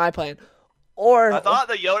 That would be my plan. Or I thought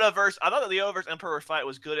the Yoda versus Emperor fight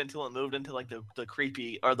was good until it moved into like the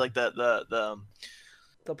creepy or like the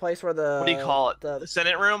place where the what do you call it? The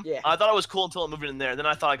Senate room. Yeah. I thought it was cool until it moved in there. Then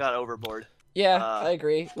I thought I got overboard. Yeah, I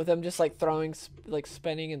agree with them just like throwing, like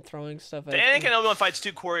spinning and throwing stuff. The Anakin Obi-Wan fight's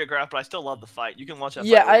too choreographed, but I still love the fight. You can watch that.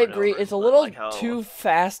 Yeah, fight I agree. It's a little like too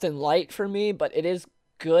fast and light for me, but it is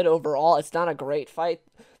good overall. It's not a great fight.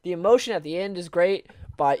 The emotion at the end is great,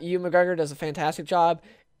 but Ewan McGregor does a fantastic job,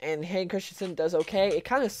 and Hayden Christensen does okay. It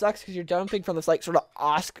kind of sucks because you're jumping from this like sort of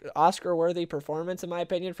Oscar-worthy performance, in my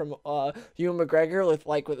opinion, from Ewan McGregor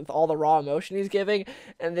with all the raw emotion he's giving,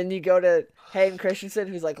 and then you go to Hayden Christensen,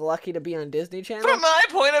 who's like lucky to be on Disney Channel. From my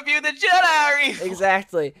point of view, the Jedi are evil.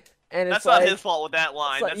 Exactly. And that's like, not his fault with that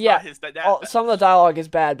line. Like, that's not his. Some of the dialogue is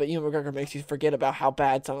bad, but Ewan McGregor makes you forget about how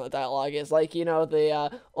bad some of the dialogue is. Like, the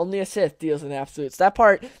only a Sith deals in absolutes. That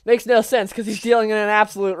part makes no sense because he's dealing in an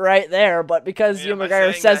absolute right there. But because Ewan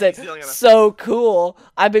McGregor says it so cool,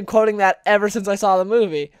 I've been quoting that ever since I saw the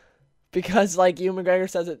movie. Because like Ewan McGregor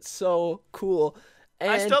says it so cool. And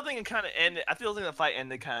I still think it kind of ended. I still think the fight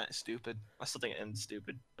ended kind of stupid. I still think it ended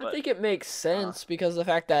stupid. But, I think it makes sense because of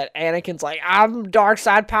the fact that Anakin's like, I'm dark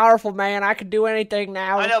side powerful, man. I can do anything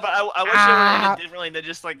now. I know, but I wish it would have been differently than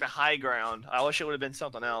just like the high ground. I wish it would have been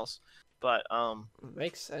something else. But it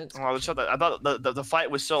makes sense. I thought the fight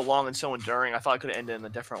was so long and so enduring. I thought it could have ended in a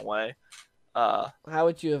different way. How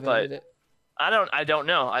would you have ended it? I don't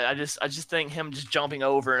know. I just think him just jumping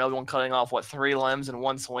over and everyone cutting off 3 limbs in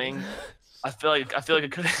one swing. I feel like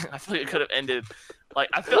it could have ended. Like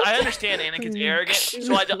I understand Anakin's arrogant,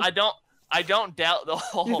 so I don't doubt the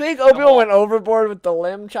whole. You think Obi-Wan went overboard with the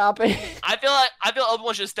limb chopping? I feel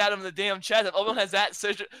Obi-Wan should have stabbed him in the damn chest. If Obi-Wan has that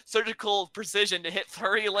surgical precision to hit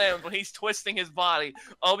 3 limbs when he's twisting his body,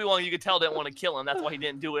 Obi-Wan, you could tell, didn't want to kill him. That's why he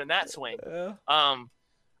didn't do it in that swing.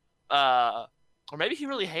 Or maybe he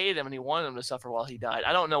really hated him and he wanted him to suffer while he died.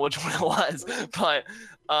 I don't know which one it was, but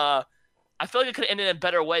I feel like it could have ended in a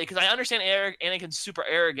better way because I understand Anakin's super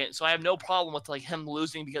arrogant, so I have no problem with like him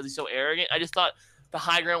losing because he's so arrogant. I just thought the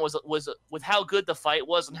high ground was with how good the fight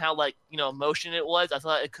was and how emotion it was. I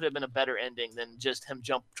thought it could have been a better ending than just him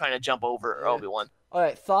trying to jump over Obi-Wan. All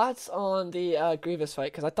right, thoughts on the Grievous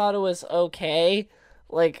fight? Because I thought it was okay.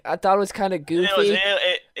 Like, I thought it was kind of goofy.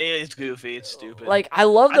 It is goofy. It's stupid. Like, I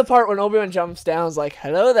love the part when Obi-Wan jumps down, is like,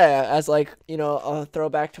 hello there, as like, a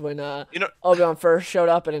throwback to when Obi-Wan first showed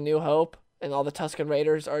up in A New Hope, and all the Tusken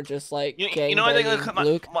Raiders are just like I think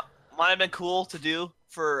Luke. Might have been cool to do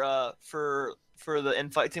for the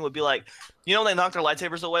infight team would be like, when they knock their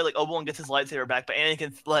lightsabers away, like Obi-Wan gets his lightsaber back, but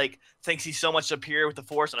Anakin thinks he's so much superior with the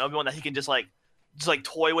Force and Obi-Wan that he can just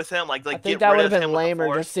toy with him, I think that would have been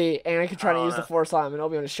lamer. Just see Anakin trying to use the Force on him, and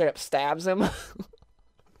Obi-Wan just straight up stabs him.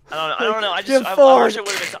 I don't know. I wish it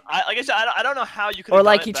would have been. Like I said, I don't know how you could. Or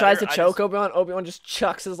like he tries to choke Obi-Wan. Obi-Wan just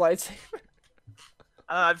chucks his lightsaber.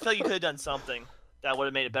 I feel like you could have done something that would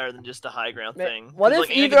have made it better than just the high ground thing. What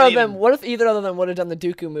if either of them would have done the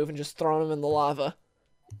Dooku move and just thrown him in the lava?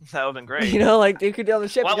 That would have been great. Like Dooku did on the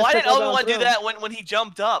ship. Why didn't Obi-Wan do that when he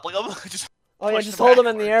jumped up? Like Obi-Wan just. Oh yeah, just hold him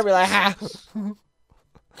in the air, and be like, ha.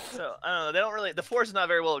 So I don't know. They don't really. The Force is not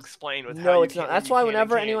very well explained with. No, it's not. That's why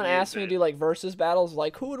whenever anyone asks me to do like versus battles,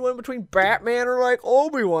 like who would win between Batman or like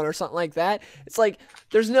Obi-Wan or something like that, it's like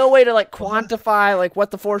there's no way to like quantify like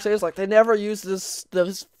what the Force is. Like they never use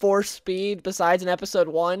this Force speed besides in Episode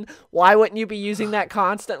 1. Why wouldn't you be using that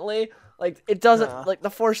constantly? Like it doesn't like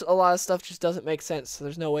the Force. A lot of stuff just doesn't make sense. So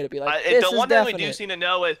there's no way to be like. The one thing we do seem to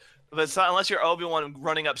know is. But unless you're Obi-Wan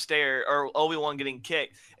running upstairs or Obi-Wan getting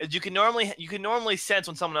kicked, is you can normally sense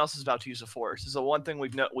when someone else is about to use the Force. This is the one thing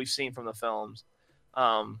we've seen from the films,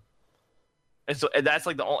 and so that's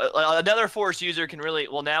like the only, another Force user can really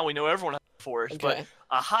now we know everyone has a Force, but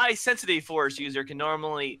a high sensitive Force user can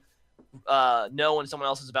normally know when someone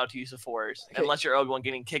else is about to use the Force, unless you're Obi-Wan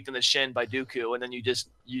getting kicked in the shin by Dooku, and then you just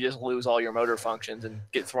lose all your motor functions and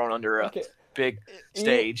get thrown under a big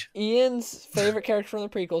stage. Ian's favorite character from the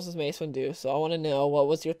prequels is Mace Windu, so I want to know what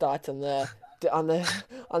was your thoughts on the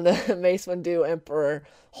Mace Windu Emperor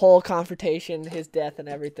whole confrontation, his death, and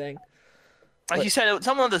everything. Like you said,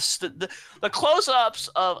 some of the close-ups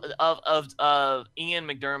of Ian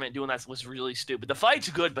McDiarmid doing that was really stupid. The fight's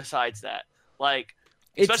good besides that, like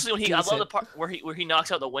especially when I love the part where he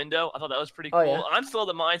knocks out the window. I thought that was pretty cool. Yeah. I'm still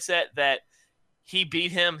the mindset that he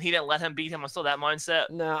beat him. He didn't let him beat him. I'm still that mindset.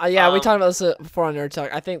 No, yeah, we talked about this before on Nerd Talk.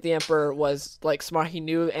 I think the Emperor was like smart. He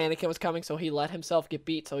knew Anakin was coming, so he let himself get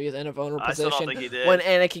beat, so he was in a vulnerable position I still don't think he did. when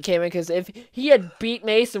Anakin came in. Because if he had beat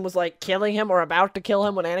Mace and was like killing him or about to kill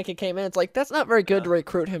him when Anakin came in, it's like that's not very good to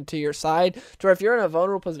recruit him to your side. To where if you're in a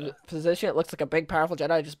vulnerable position, it looks like a big, powerful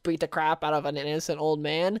Jedi just beat the crap out of an innocent old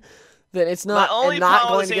man. Then it's not not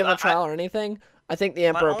going to give him a trial or anything. I think the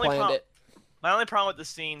Emperor planned it. My only problem with the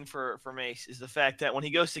scene for Mace is the fact that when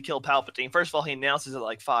he goes to kill Palpatine, first of all, he announces it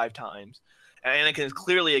like 5 times, and Anakin is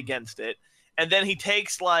clearly against it. And then he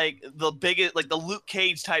takes like the biggest, like the Luke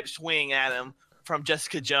Cage type swing at him from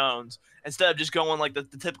Jessica Jones instead of just going like the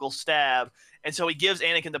typical stab. And so he gives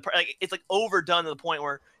Anakin like it's like overdone to the point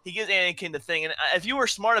where he gives Anakin the thing. And if you were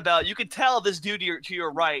smart about it, you could tell this dude to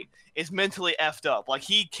your right is mentally effed up. Like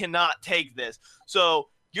he cannot take this. So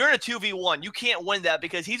you're in a 2v1. You can't win that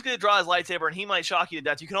because he's going to draw his lightsaber and he might shock you to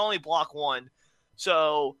death. You can only block one.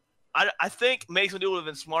 So I think Mace Windu would have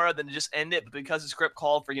been smarter than to just end it, but because the script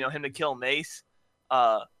called for him to kill Mace, it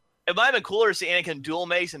might have been cooler to see Anakin duel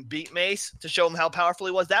Mace and beat Mace to show him how powerful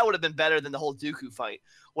he was. That would have been better than the whole Dooku fight.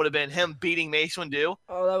 Would have been him beating Mace Windu.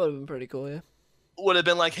 Oh, that would have been pretty cool, yeah. Would have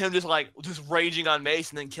been like him just raging on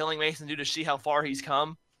Mace and then killing Mace Windu to see how far he's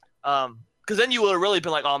come. Because then you would have really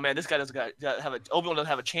been like, oh man, this guy doesn't have Obi-Wan doesn't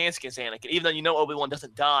have a chance against Anakin. Even though Obi-Wan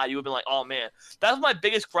doesn't die, you would have been like, oh man. That's my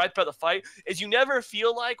biggest gripe about the fight is you never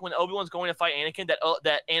feel like when Obi-Wan's going to fight Anakin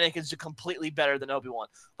that Anakin's completely better than Obi-Wan.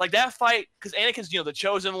 Like that fight, because Anakin's the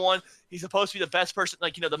chosen one. He's supposed to be the best person,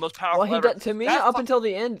 the most powerful. Well, to me, up until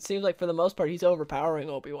the end, it seems like for the most part he's overpowering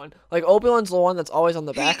Obi-Wan. Like Obi-Wan's the one that's always on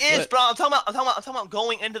the back. He is, bro. I'm talking about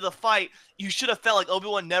going into the fight. You should have felt like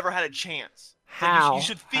Obi-Wan never had a chance. How? You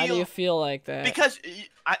should feel, how do you feel like that? Because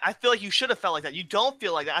I feel like you should have felt like that. You don't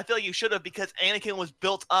feel like that. I feel like you should have because Anakin was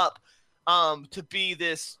built up to be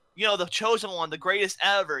this, the chosen one, the greatest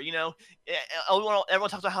ever. Everyone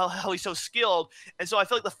talks about how he's so skilled. And so I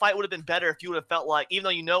feel like the fight would have been better if you would have felt like,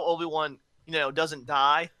 even though Obi-Wan, doesn't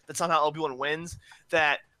die, that somehow Obi-Wan wins,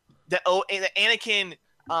 that Anakin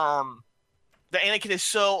is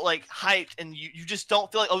so like hyped, and you just don't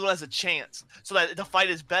feel like Obi-Wan has a chance. So that the fight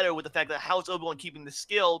is better with the fact that how is Obi-Wan keeping the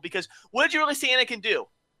skill? Because what did you really see Anakin do?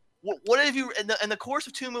 What have you in the course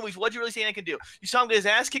of 2 movies? What did you really see Anakin do? You saw him get his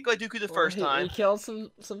ass kicked by Dooku the first time. He killed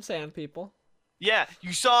some sand people. Yeah,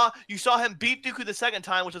 you saw him beat Dooku the second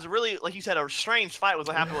time, which was really, like you said, a strange fight. Was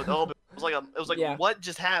what happened with Obi. It was like yeah. What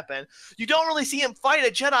just happened? You don't really see him fight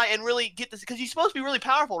a Jedi and really get this because he's supposed to be really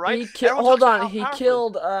powerful, right? He killed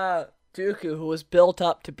Dooku, who was built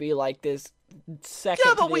up to be like this second.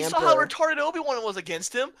 Yeah, but we Emperor. saw how retarded Obi-Wan was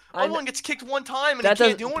against him. Obi-Wan gets kicked one time and he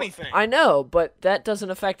can't do anything. I know, but that doesn't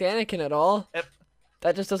affect Anakin at all.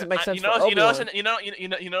 That just doesn't make sense. You notice in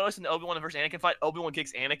the Obi-Wan versus Anakin fight, Obi-Wan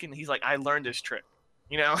kicks Anakin. And he's like, I learned this trick.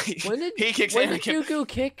 He kicks Anakin. When did Dooku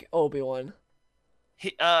kick Obi-Wan?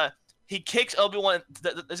 He kicks Obi-Wan.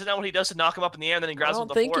 Isn't that what he does to knock him up in the air and then he grabs him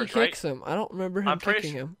with the Force, right? I don't think he kicks him. I don't remember him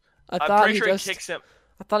kicking him. I'm pretty sure he kicks him.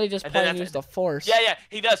 I thought he just plain used the Force. Yeah,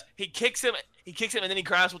 he does. He kicks him, and then he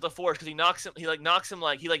grabs with the Force because he knocks him. He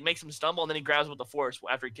makes him stumble, and then he grabs with the Force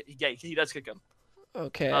after he does kick him.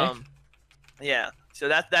 Okay. Yeah. So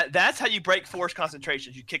that's how you break Force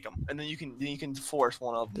concentrations. You kick him, and then you can force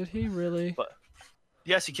one of them. Did he really? But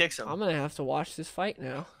yes, he kicks him. I'm gonna have to watch this fight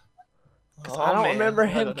now. I don't remember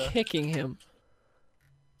him kicking him.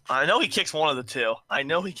 I know he kicks one of the two. I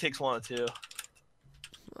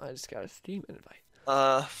just got a Steam invite.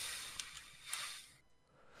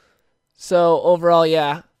 So overall,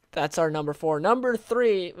 yeah, that's our number 4. Number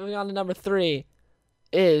 3, moving on to number 3,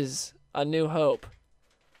 is A New Hope.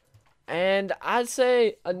 And I'd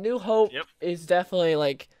say A New Hope is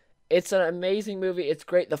definitely it's an amazing movie. It's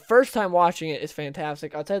great. The first time watching it is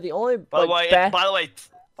fantastic. I'll tell you the only. By the way,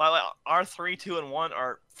 our 3, 2, and 1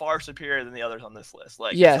 are far superior than the others on this list.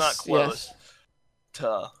 It's not close.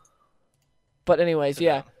 But anyways,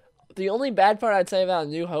 yeah. The only bad part I'd say about A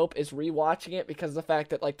New Hope is rewatching it because of the fact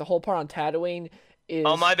that the whole part on Tatooine is.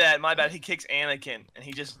 Oh, my bad. He kicks Anakin and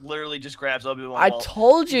he just literally grabs Obi-Wan. I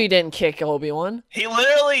told you he didn't kick Obi-Wan. He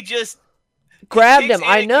literally just grabbed him.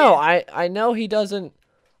 I know. I know he doesn't.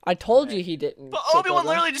 I told you he didn't. But Obi-Wan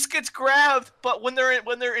literally just gets grabbed. But when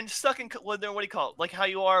they're stuck in what do you call it? Like how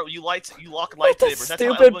you are, you lock lightsabers. That's the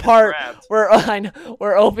stupid part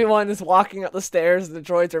where Obi-Wan is walking up the stairs and the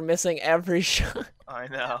droids are missing every shot. I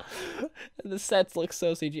know. And the sets look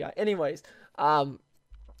so CGI. Anyways, I'm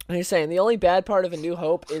just saying the only bad part of A New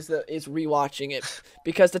Hope is rewatching it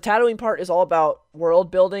because the Tatooine part is all about world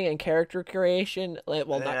building and character creation.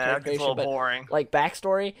 Well, not character creation, but boring.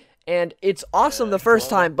 Backstory. And it's awesome the first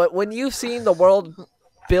time, but when you've seen the world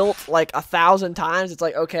built like 1,000 times. It's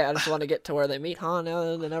like, okay, I just want to get to where they meet Han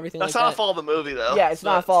and everything. That's like not that. a fault of the movie, though. Yeah, it's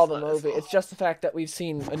not a fault of the movie. It's just the fact that we've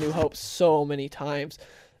seen A New Hope so many times.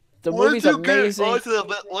 The movie's amazing.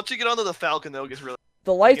 Once you get onto the Falcon, though, it gets really.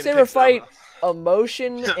 The lightsaber fight,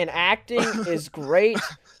 emotion and acting is great,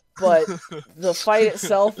 but the fight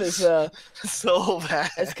itself is so bad.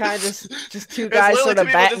 It's kind of just two guys sort of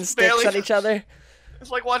batting sticks at each other. It's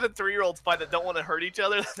like watching 3-year-olds fight that don't want to hurt each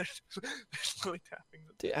other. They're just really tapping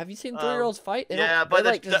them. Dude, have you seen 3-year-olds fight? Yeah, but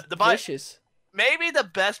like just vicious. Maybe the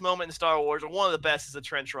best moment in Star Wars, or one of the best, is the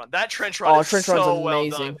trench run. That trench run is trench so run's well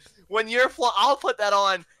amazing. done. When you're I'll put that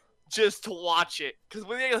on just to watch it, because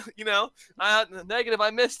when negative, I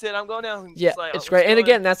missed it. I'm going down. Yeah, it's great. And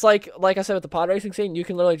again, that's like I said with the pod racing scene, you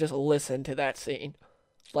can literally just listen to that scene.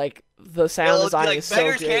 Like the sound design is so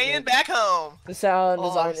good. Canyon back home. The sound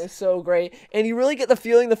design is so great, and you really get the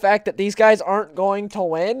feeling the fact that these guys aren't going to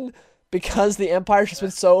win because the Empire's just been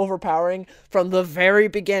so overpowering from the very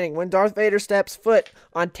beginning. When Darth Vader steps foot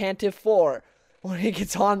on Tantive 4, when he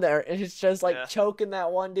gets on there, and it's just like choking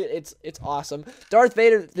that one dude. It's awesome. Darth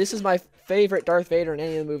Vader. This is my favorite Darth Vader in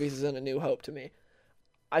any of the movies. Is in A New Hope to me.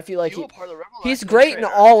 I feel like he's great in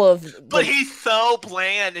all of. But he's so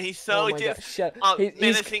bland, and he's so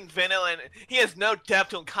menacing, villain. He has no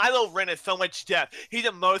depth to him. Kylo Ren has so much depth. He's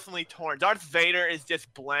emotionally torn. Darth Vader is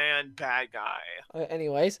just bland bad guy.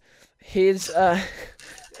 Anyways, he's that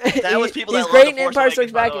was people he's that great love in Empire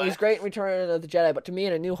Strikes Back, and he's great in Return of the Jedi. But to me,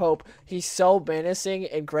 in A New Hope, he's so menacing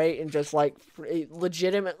and great, and just like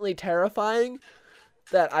legitimately terrifying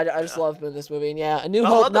that I just love him in this movie. And A New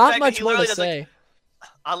Hope, not much more to say.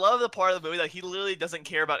 I love the part of the movie that he literally doesn't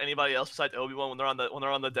care about anybody else besides Obi-Wan when they're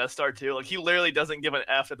on the Death Star too. Like he literally doesn't give an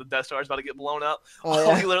F that the Death Star is about to get blown up.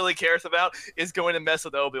 All he literally cares about is going to mess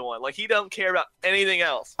with Obi-Wan. Like he don't care about anything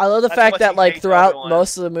else. I love the fact that like throughout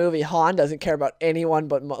most of the movie, Han doesn't care about anyone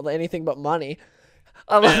but anything but money.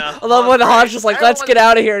 I love when Han's just like, let's get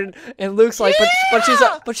out of here, and Luke's like, but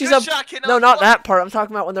she's no, not that part. I'm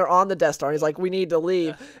talking about when they're on the Death Star. He's like, we need to leave.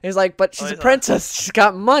 And he's like, but she's a princess. She's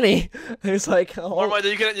got money. And he's like,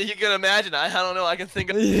 you can imagine. I don't know. I can think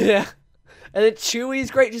of. Yeah. And then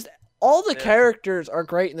Chewie's great. Just all the characters are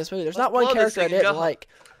great in this movie. There's not one character I didn't like.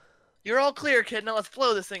 You're all clear, kid. Now let's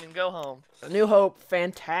blow this thing and go home. A New Hope,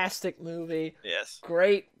 fantastic movie. Yes.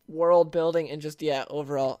 Great world building and just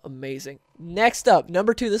overall amazing. Next up,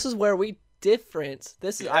 number 2. This is where we difference.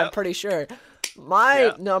 I'm pretty sure.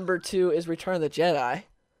 My number 2 is Return of the Jedi.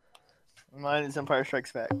 Mine is Empire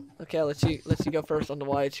Strikes Back. Okay, I'll let you go first on the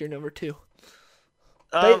why it's your number 2.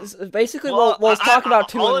 Basically, we'll talk about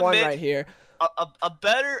 2 and 1 right here. A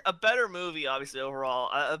better movie, obviously overall.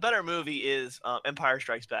 A better movie is Empire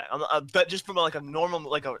Strikes Back. But just from like a normal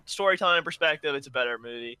like a storytelling perspective, it's a better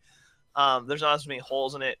movie. There's not as many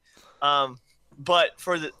holes in it. But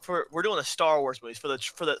we're doing the Star Wars movies for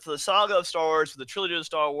the saga of Star Wars, for the trilogy of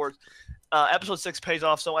Star Wars. Episode 6 pays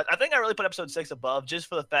off so much. I think I really put Episode 6 above just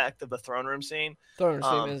for the fact of the throne room scene. Throne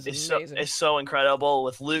room scene is amazing. It's so incredible,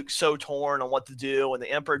 with Luke so torn on what to do, and the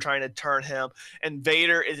Emperor trying to turn him, and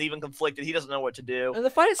Vader is even conflicted. He doesn't know what to do. And the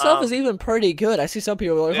fight itself is even pretty good. I see some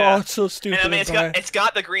people like, oh, it's so stupid. And, I mean, it's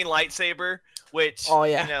got the green lightsaber. Which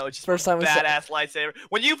it's just first time badass lightsaber.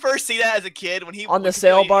 When you first see that as a kid, when he on the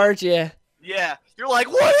sail barge, yeah, you're like,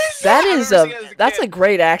 what is that? That's a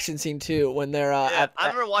great action scene too. When they're I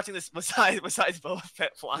remember watching this besides Boba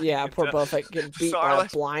Fett flying. Yeah, poor Boba Fett getting beat by a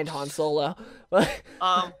blind Han Solo. But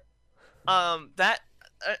that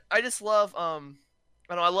I just love I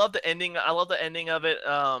love the ending. I love the ending of it.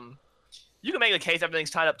 You can make the case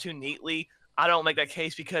everything's tied up too neatly. I don't make that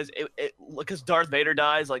case because because Darth Vader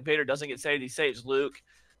dies. Like Vader doesn't get saved; he saves Luke.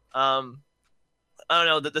 I don't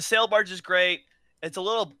know. The sail barge is great. It's a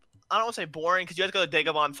little, I don't want to say boring because you have to go to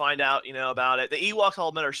Dagobah and find out, about it. The Ewoks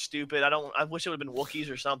element are stupid. I wish it would have been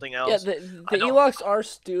Wookiees or something else. Yeah, the Ewoks are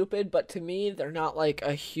stupid, but to me, they're not like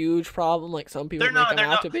a huge problem like some people make them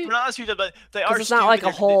out to be. They're not as huge, but they are. It's not like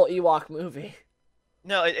a whole Ewok movie.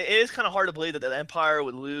 No, it is kind of hard to believe that the Empire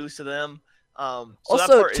would lose to them.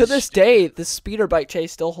 Also, to this day, the speeder bike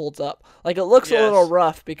chase still holds up. Like, it looks a little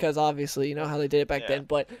rough because obviously you know how they did it back then,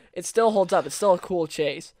 but it still holds up. It's still a cool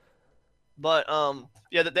chase. But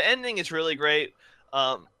the ending is really great.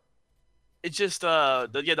 It's just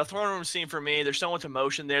the throne room scene for me. There's so much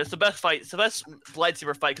emotion there. It's the best fight. It's the best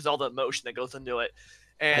lightsaber fight because all the emotion that goes into it.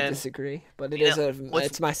 And I disagree, but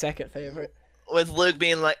it's my second favorite. With Luke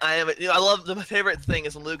being like, I love my favorite thing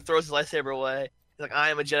is when Luke throws his lightsaber away. Like,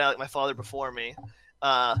 I am a Jedi like my father before me.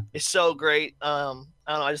 It's so great. I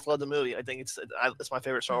don't know. I just love the movie. I think it's my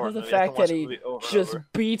favorite Star Wars The movie. fact that he just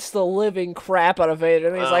beats the living crap out of Vader,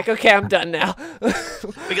 and he's like, "Okay, I'm done now."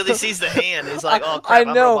 Because he sees the hand, he's like, "Oh crap,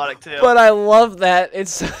 I know, I'm robotic too." but I love that.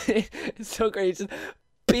 It's so great. He just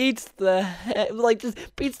beats the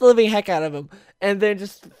beats the living heck out of him, and then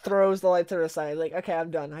just throws the lightsaber aside. Like, okay,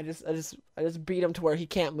 I'm done. I just beat him to where he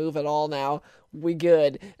can't move at all now. We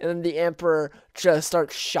good. And then the Emperor just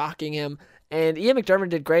starts shocking him, and Ian McDiarmid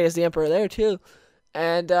did great as the Emperor there too.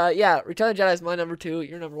 And yeah, Return of the Jedi is my number 2.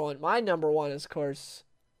 Your number 1. My number 1 is, of course,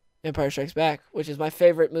 Empire Strikes Back, which is my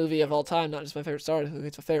favorite movie of all time. Not just my favorite Star Wars movie;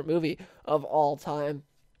 it's my favorite movie of all time.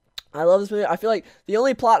 I love this movie. I feel like the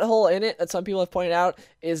only plot hole in it that some people have pointed out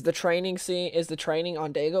is the training scene, is the training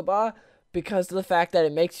on Dagobah, because of the fact that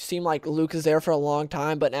it makes you seem like Luke is there for a long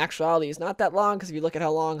time, but in actuality, it's not that long. Because if you look at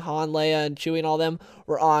how long Han, Leia, and Chewie and all them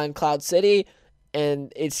were on Cloud City,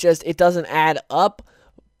 and it doesn't add up.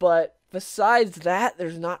 But besides that,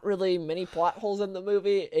 there's not really many plot holes in the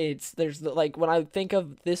movie. There's like, when I think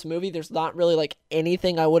of this movie, there's not really like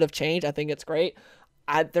anything I would have changed. I think it's great.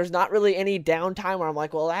 There's not really any downtime where I'm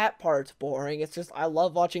like, well, that part's boring. It's just, I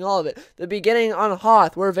love watching all of it. The beginning on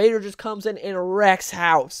Hoth, where Vader just comes in and wrecks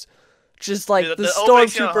house. Just like the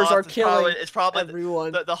stormtroopers are killing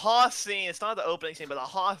everyone. The Hoth scene, it's not the opening scene, but the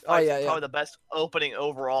Hoth fight is probably the best opening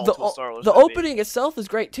overall to a Star Wars movie. The opening itself is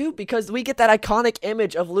great too, because we get that iconic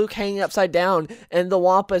image of Luke hanging upside down in the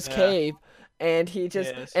Wampa's cave. And he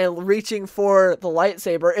just and reaching for the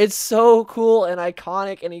lightsaber. It's so cool and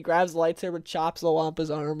iconic. And he grabs the lightsaber, chops the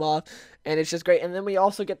Wampa's arm off, and it's just great. And then we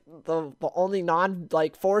also get the only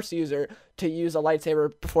Force user to use a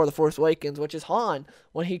lightsaber before the Force Awakens, which is Han,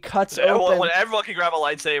 when he cuts open. When everyone can grab a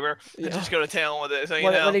lightsaber and just go to town with it. So,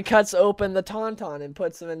 when he cuts open the Tauntaun and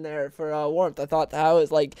puts them in there for warmth, I thought that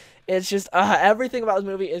was like, it's just everything about this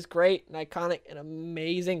movie is great and iconic and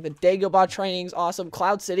amazing. The Dagobah training is awesome.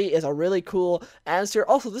 Cloud City is a really cool atmosphere.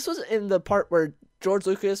 Also, this was in the part where George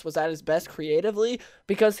Lucas was at his best creatively,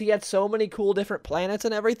 because he had so many cool different planets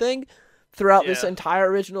and everything throughout this entire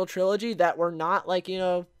original trilogy that were not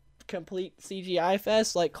complete CGI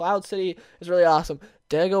fest. Like, Cloud City is really awesome.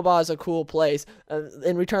 Dagobah is a cool place.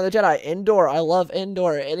 In Return of the Jedi, Endor, I love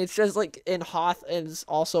Endor, and it's just like in Hoth is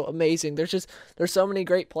also amazing. There's so many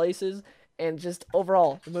great places, and just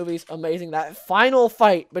overall the movie's amazing. That final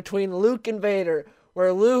fight between Luke and Vader,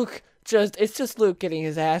 where Luke it's just Luke getting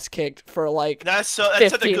his ass kicked for that's such a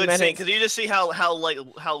good minutes. scene, because you just see how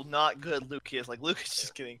not good Luke is. Like, Luke is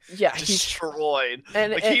just getting destroyed,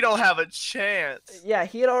 and he don't have a chance. Yeah,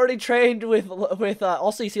 he had already trained with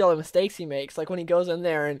also you see all the mistakes he makes, like when he goes in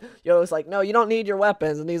there and Yoda's like, no, you don't need your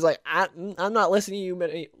weapons, and he's like, I'm not listening to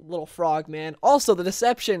you, little frog man. Also, the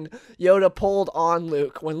deception Yoda pulled on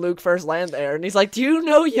Luke when Luke first landed there, and he's like, do you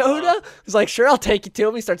know Yoda? He's like, sure, I'll take you to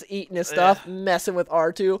him. He starts eating his stuff, messing with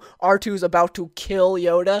R2. R2's about to kill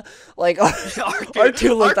Yoda. Like,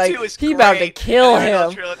 R2 looked like he about to kill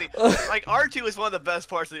him. Like, R2 is one of the best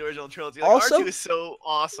parts of the original trilogy. Like, also, R2 is so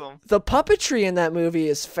awesome. The puppetry in that movie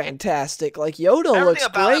is fantastic. Like, Yoda looks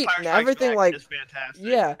great, and everything is fantastic.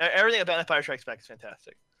 Yeah, everything about Empire Strikes Back is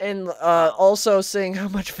fantastic. And also seeing how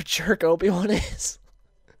much of a jerk Obi-Wan is.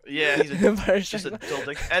 Yeah, he's just a dull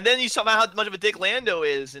dick. And then you saw how much of a dick Lando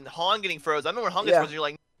is, and Han getting frozen. I remember when Han gets frozen, you're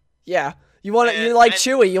like, yeah. You like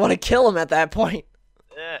Chewie. You want to kill him at that point.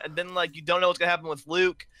 Yeah, and then you don't know what's gonna happen with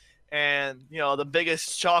Luke, and the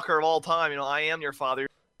biggest shocker of all time. I am your father.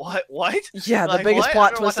 What? Yeah, the biggest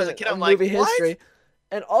plot twist in movie history.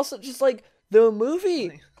 And also, just the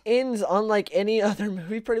movie ends unlike any other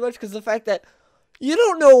movie, pretty much, because the fact that you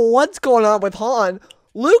don't know what's going on with Han.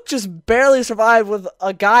 Luke just barely survived with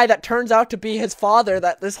a guy that turns out to be his father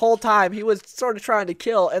that this whole time he was sort of trying to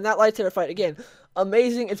kill, and that lightsaber fight again.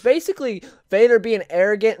 Amazing. It's basically Vader being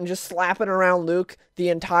arrogant and just slapping around Luke the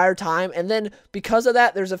entire time, and then because of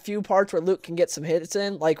that, there's a few parts where Luke can get some hits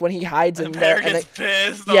in, like when he hides in there. Gets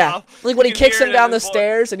pissed off. Like when he kicks him down the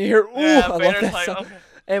stairs, and you hear, "Ooh!" I love that song. Okay.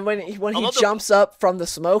 And when he jumps up from the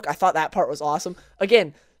smoke, I thought that part was awesome.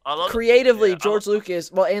 Again, creatively, George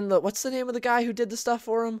Lucas. Well, and what's the name of the guy who did the stuff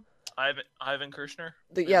for him? Ivan Kershner.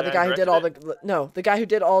 The guy who did all the guy who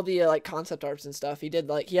did all the concept arts and stuff. He had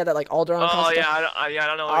that Alderaan. Oh yeah, I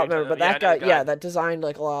don't know. I remember, but that guy, that designed a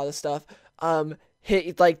lot of the stuff.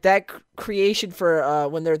 That creation for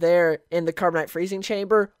when they're there in the carbonite freezing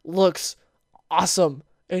chamber looks awesome.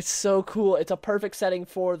 It's so cool. It's a perfect setting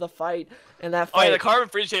for the fight, and that fight. Oh yeah, the carbon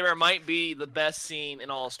freezing chamber might be the best scene in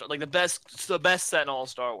all Star, the best set in all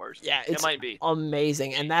Star Wars. Yeah, it might be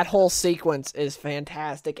amazing, and that whole sequence is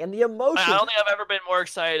fantastic, and the emotion. I don't think I've ever been more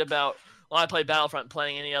excited about when I play Battlefront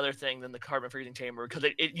playing any other thing than the carbon freezing chamber because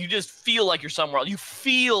you just feel like you're somewhere else. You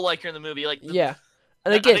feel like you're in the movie. Like Yeah.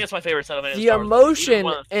 And I again, think that's my favorite set of the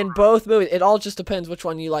emotion in both movies, it all just depends which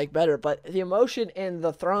one you like better. But the emotion in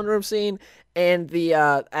the throne room scene and the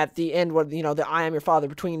at the end where the I am your father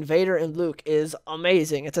between Vader and Luke is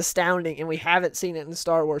amazing. It's astounding, and we haven't seen it in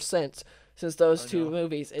Star Wars since those two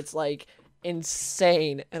movies. It's like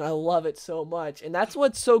insane, and I love it so much. And that's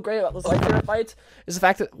what's so great about those lightsaber fights is the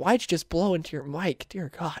fact that why'd you just blow into your mic?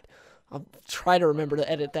 Dear God, I'll try to remember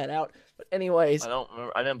to edit that out. But anyways, I don't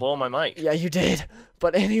remember. I didn't blow my mic. Yeah, you did.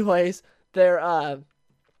 But anyways, I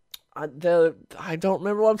don't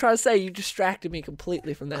remember what I'm trying to say. You distracted me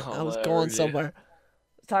completely from that. I was going somewhere.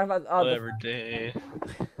 Talking about whatever day.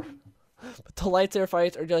 But the lightsaber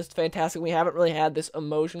fights are just fantastic. We haven't really had this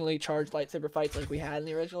emotionally charged lightsaber fights like we had in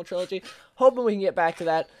the original trilogy. Hoping we can get back to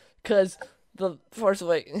that because the Force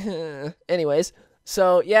Awakens. Anyways,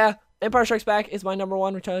 so yeah, Empire Strikes Back is my number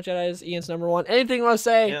one. Return of the Jedi is Ian's number one. Anything you want to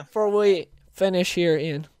say before we finish here,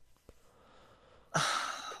 Ian?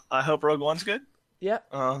 I hope Rogue One's good. Yeah.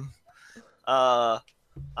 I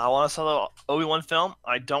want a solo Obi-Wan film.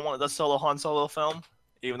 I don't want the solo Han Solo film,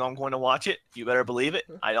 even though I'm going to watch it. You better believe it.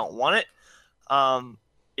 I don't want it.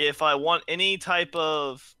 If I want any type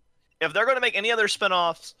of... If they're going to make any other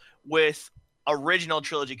spinoffs with original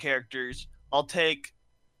trilogy characters, I'll take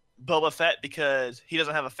Boba Fett because he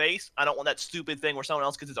doesn't have a face. I don't want that stupid thing where someone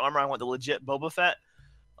else gets his armor. I want the legit Boba Fett.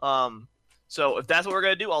 So if that's what we're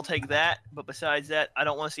going to do, I'll take that. But besides that, I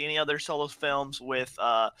don't want to see any other solo films with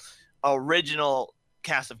original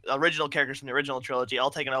characters from the original trilogy.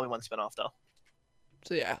 I'll take an Obi-Wan spinoff, though.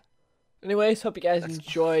 So, yeah. Anyways, hope you guys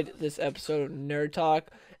enjoyed this episode of Nerd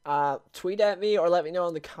Talk. Tweet at me or let me know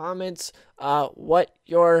in the comments what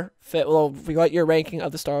your ranking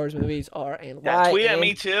of the Star Wars movies are and why. Tweet at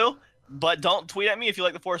me too, but don't tweet at me if you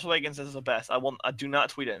like The Force Awakens as the best. I do not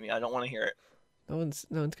tweet at me. I don't want to hear it. No one's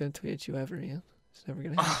gonna tweet at you ever, Ian. It's never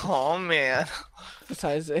gonna happen. Oh man.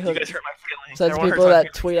 Besides, you guys hurt my feelings. Besides people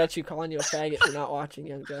that tweet at you calling you a faggot for not watching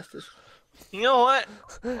Young Justice. You know what?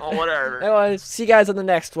 Oh, whatever. Anyways, see you guys on the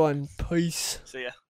next one. Peace. See ya.